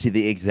to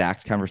the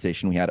exact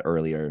conversation we had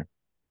earlier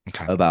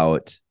Okay.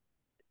 about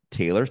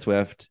Taylor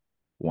Swift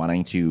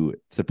wanting to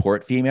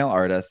support female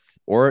artists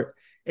or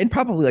and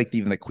probably like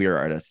even the queer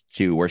artists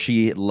too, where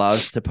she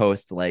loves to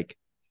post like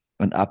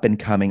an up and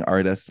coming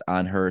artist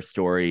on her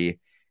story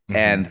Hmm.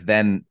 and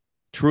then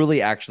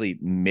truly actually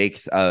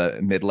makes a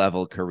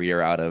mid-level career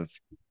out of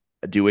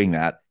doing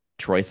that.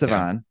 Troy Yeah.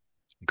 Sivan,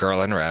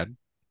 Girl in Red.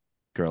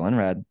 Girl in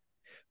Red,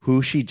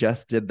 who she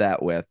just did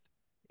that with,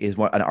 is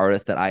an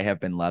artist that I have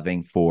been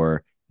loving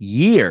for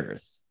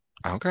years.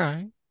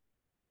 Okay.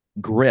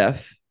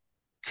 Griff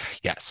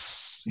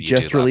Yes, you do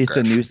just love released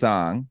a new Griff.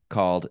 song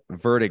called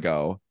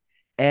Vertigo,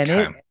 and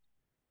Okay. it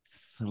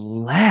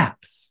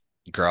slaps.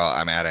 Girl,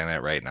 I'm adding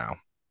it right now.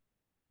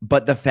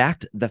 But the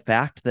fact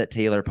that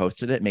Taylor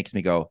posted it makes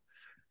me go,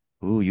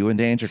 "Ooh, you in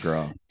danger,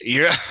 girl."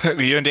 You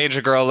you in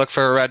danger, girl. Look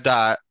for a red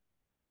dot.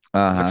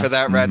 Look Uh-huh. for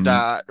that red Mm-hmm.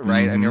 dot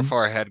right on your Mm-hmm.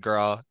 forehead,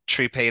 girl.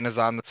 Tree Paine is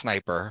on the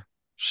sniper.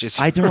 She's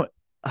I don't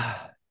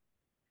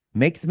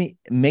makes me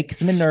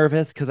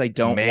nervous because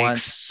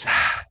makes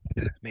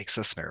makes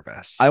us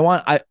nervous.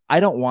 I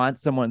don't want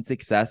someone's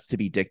success to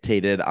be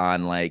dictated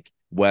on like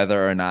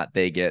whether or not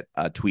they get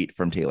a tweet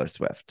from Taylor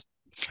Swift.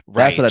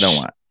 That's what Right. I don't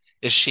want.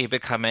 Is she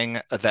becoming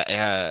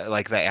the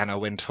like the Anna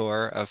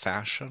Wintour of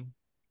fashion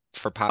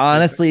for pop music?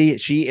 Honestly,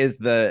 she is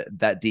the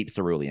that deep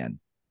cerulean.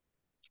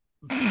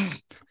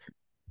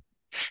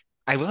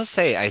 I will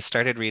say I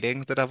started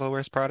reading The Devil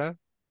Wears Prada.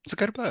 It's a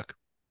good book.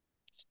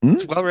 It's Hmm?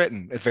 well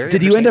written. It's very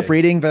Did you end up entertaining.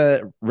 reading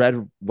the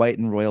red, white,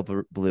 and royal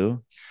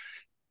blue?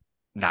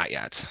 Not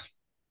yet.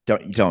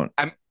 Don't.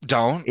 I'm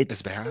don't is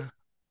It's bad.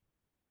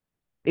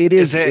 it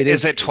Is is it it is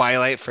is it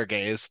Twilight for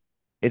gays?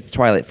 it's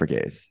Twilight for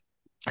gays.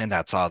 And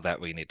that's all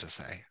that we need to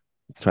say.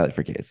 It's Twilight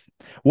for gays.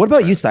 What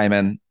about you, For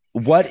Simon?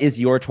 What is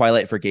your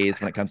Twilight for gays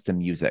when it comes to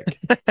music?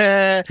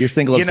 Your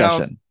single you know,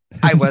 obsession.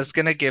 I was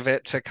gonna give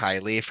it to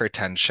Kylie for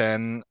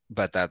tension,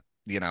 but that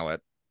you know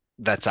what,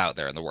 that's out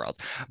there in the world.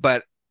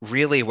 But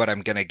really, what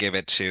I'm gonna give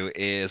it to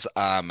is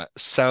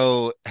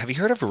so have you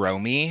heard of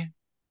Romy?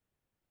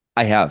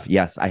 I have.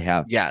 Yes, I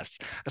have. Yes.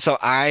 So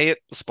I,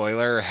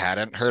 spoiler,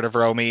 hadn't heard of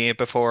Romy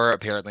before.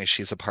 Apparently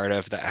she's a part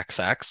of the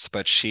XX,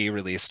 but she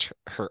released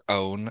her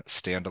own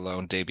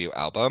standalone debut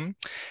album.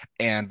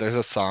 And there's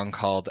a song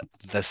called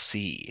The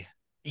Sea.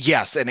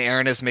 Yes, and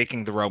Erin is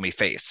making the Romy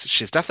face.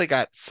 She's definitely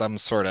got some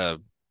sort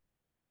of,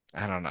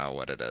 I don't know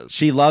what it is.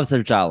 She loves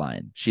her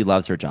jawline. She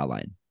loves her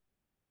jawline.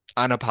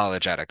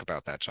 Unapologetic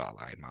about that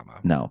jawline, mama.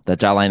 No, that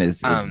jawline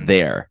is Um,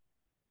 there.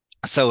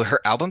 so her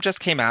album just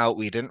came out.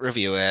 We didn't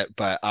review it,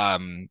 but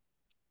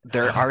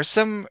there are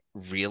some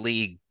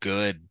really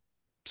good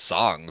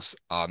songs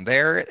on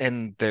there,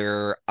 and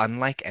they're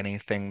unlike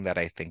anything that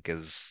I think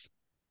is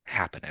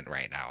happening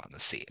right now on the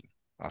scene.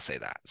 I'll say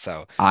that.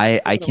 So I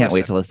give it a can't wait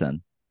listen. to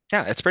listen.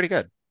 Yeah, it's pretty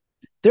good.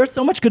 There's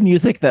so much good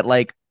music that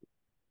like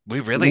We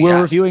really, we're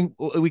yes. reviewing.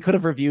 We could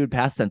have reviewed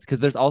past tense because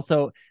there's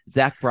also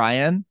Zach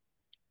Bryan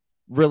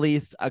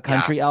released a Yeah.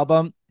 country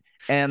album,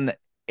 and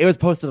it was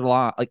posted a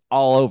lot like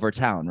all over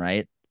town,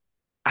 right?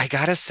 I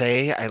gotta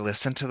say, I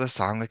listened to the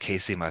song with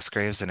Casey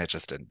Musgraves and it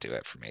just didn't do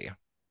it for me.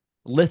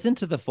 Listen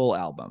to the full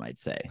album, I'd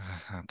say.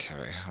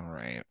 Okay, all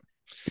right.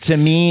 To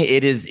me,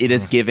 it is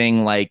Mm,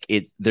 giving like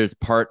it's there's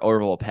part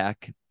Orville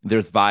Peck.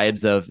 There's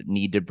vibes of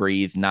Need to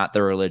Breathe, not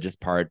the religious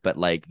part, but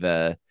like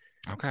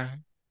okay.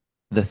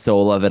 the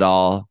soul of it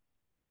all.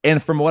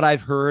 And from what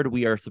I've heard,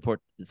 we are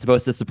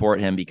supposed to support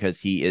him because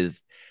he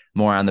is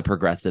more on the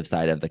progressive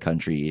side of the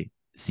country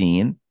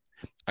scene.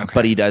 But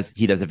Okay.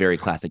 he does a very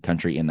classic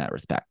country in that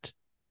respect.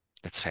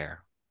 That's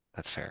fair.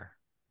 That's fair.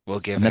 We'll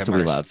give And that's him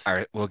what we love.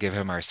 our we'll give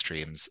him our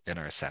streams in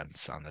our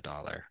cents on the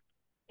dollar.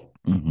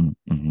 Mm-hmm,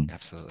 mm-hmm.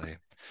 Absolutely.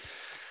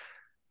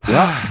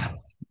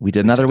 Well, we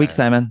did We another did week, it.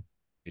 Simon.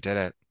 We did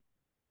it.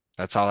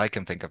 That's all I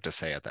can think of to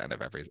say at the end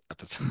of every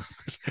episode.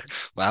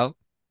 Well,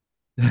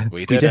 we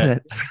We did did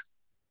it.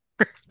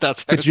 it.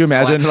 That's our Could you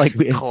imagine like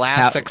we have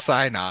classic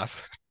sign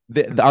off.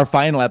 our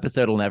final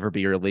episode will never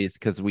be released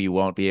because we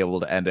won't be able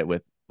to end it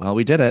with, well,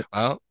 we did it.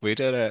 Well, we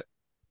did it.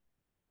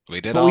 We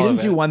did But we all of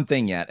didn't do it. one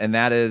thing yet, and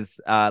that is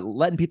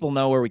letting people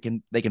know where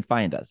they can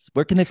find us.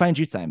 Where can they find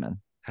you,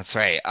 Simon? That's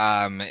right.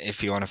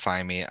 If you want to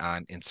find me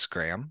on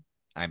Instagram,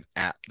 I'm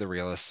at the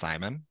realist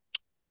Simon.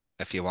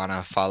 If you want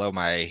to follow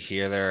my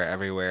here, there,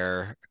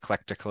 everywhere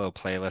eclectical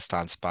playlist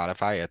on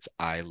Spotify, it's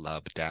I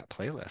Love Dat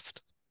Playlist.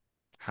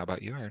 How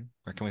about you, Aaron?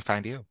 Where can we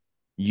find you?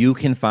 You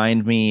can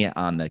find me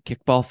on the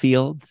kickball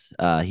fields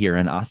here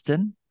in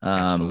Austin,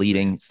 Absolutely.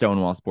 leading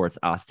Stonewall Sports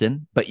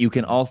Austin. But you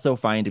can Mhm. also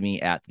find me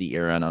at the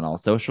Aaron on all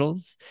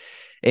socials.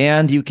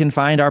 And you can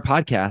find our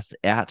podcast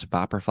at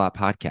Bopper Flop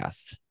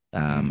Podcast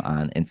Mm,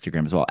 on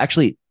Instagram as well.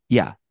 Actually,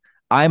 yeah,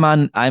 I'm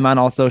on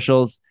all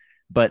socials,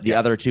 but the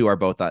other yes, two are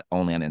both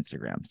only on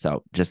Instagram.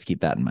 So just keep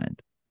that in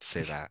mind.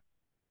 say that.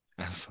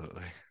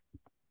 Absolutely.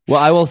 Well,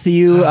 I will see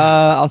you.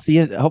 I'll see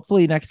you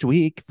hopefully next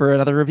week for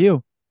another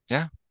review.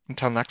 Yeah.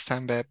 Until next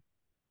time, babe.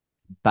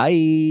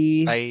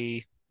 Bye.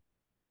 Bye.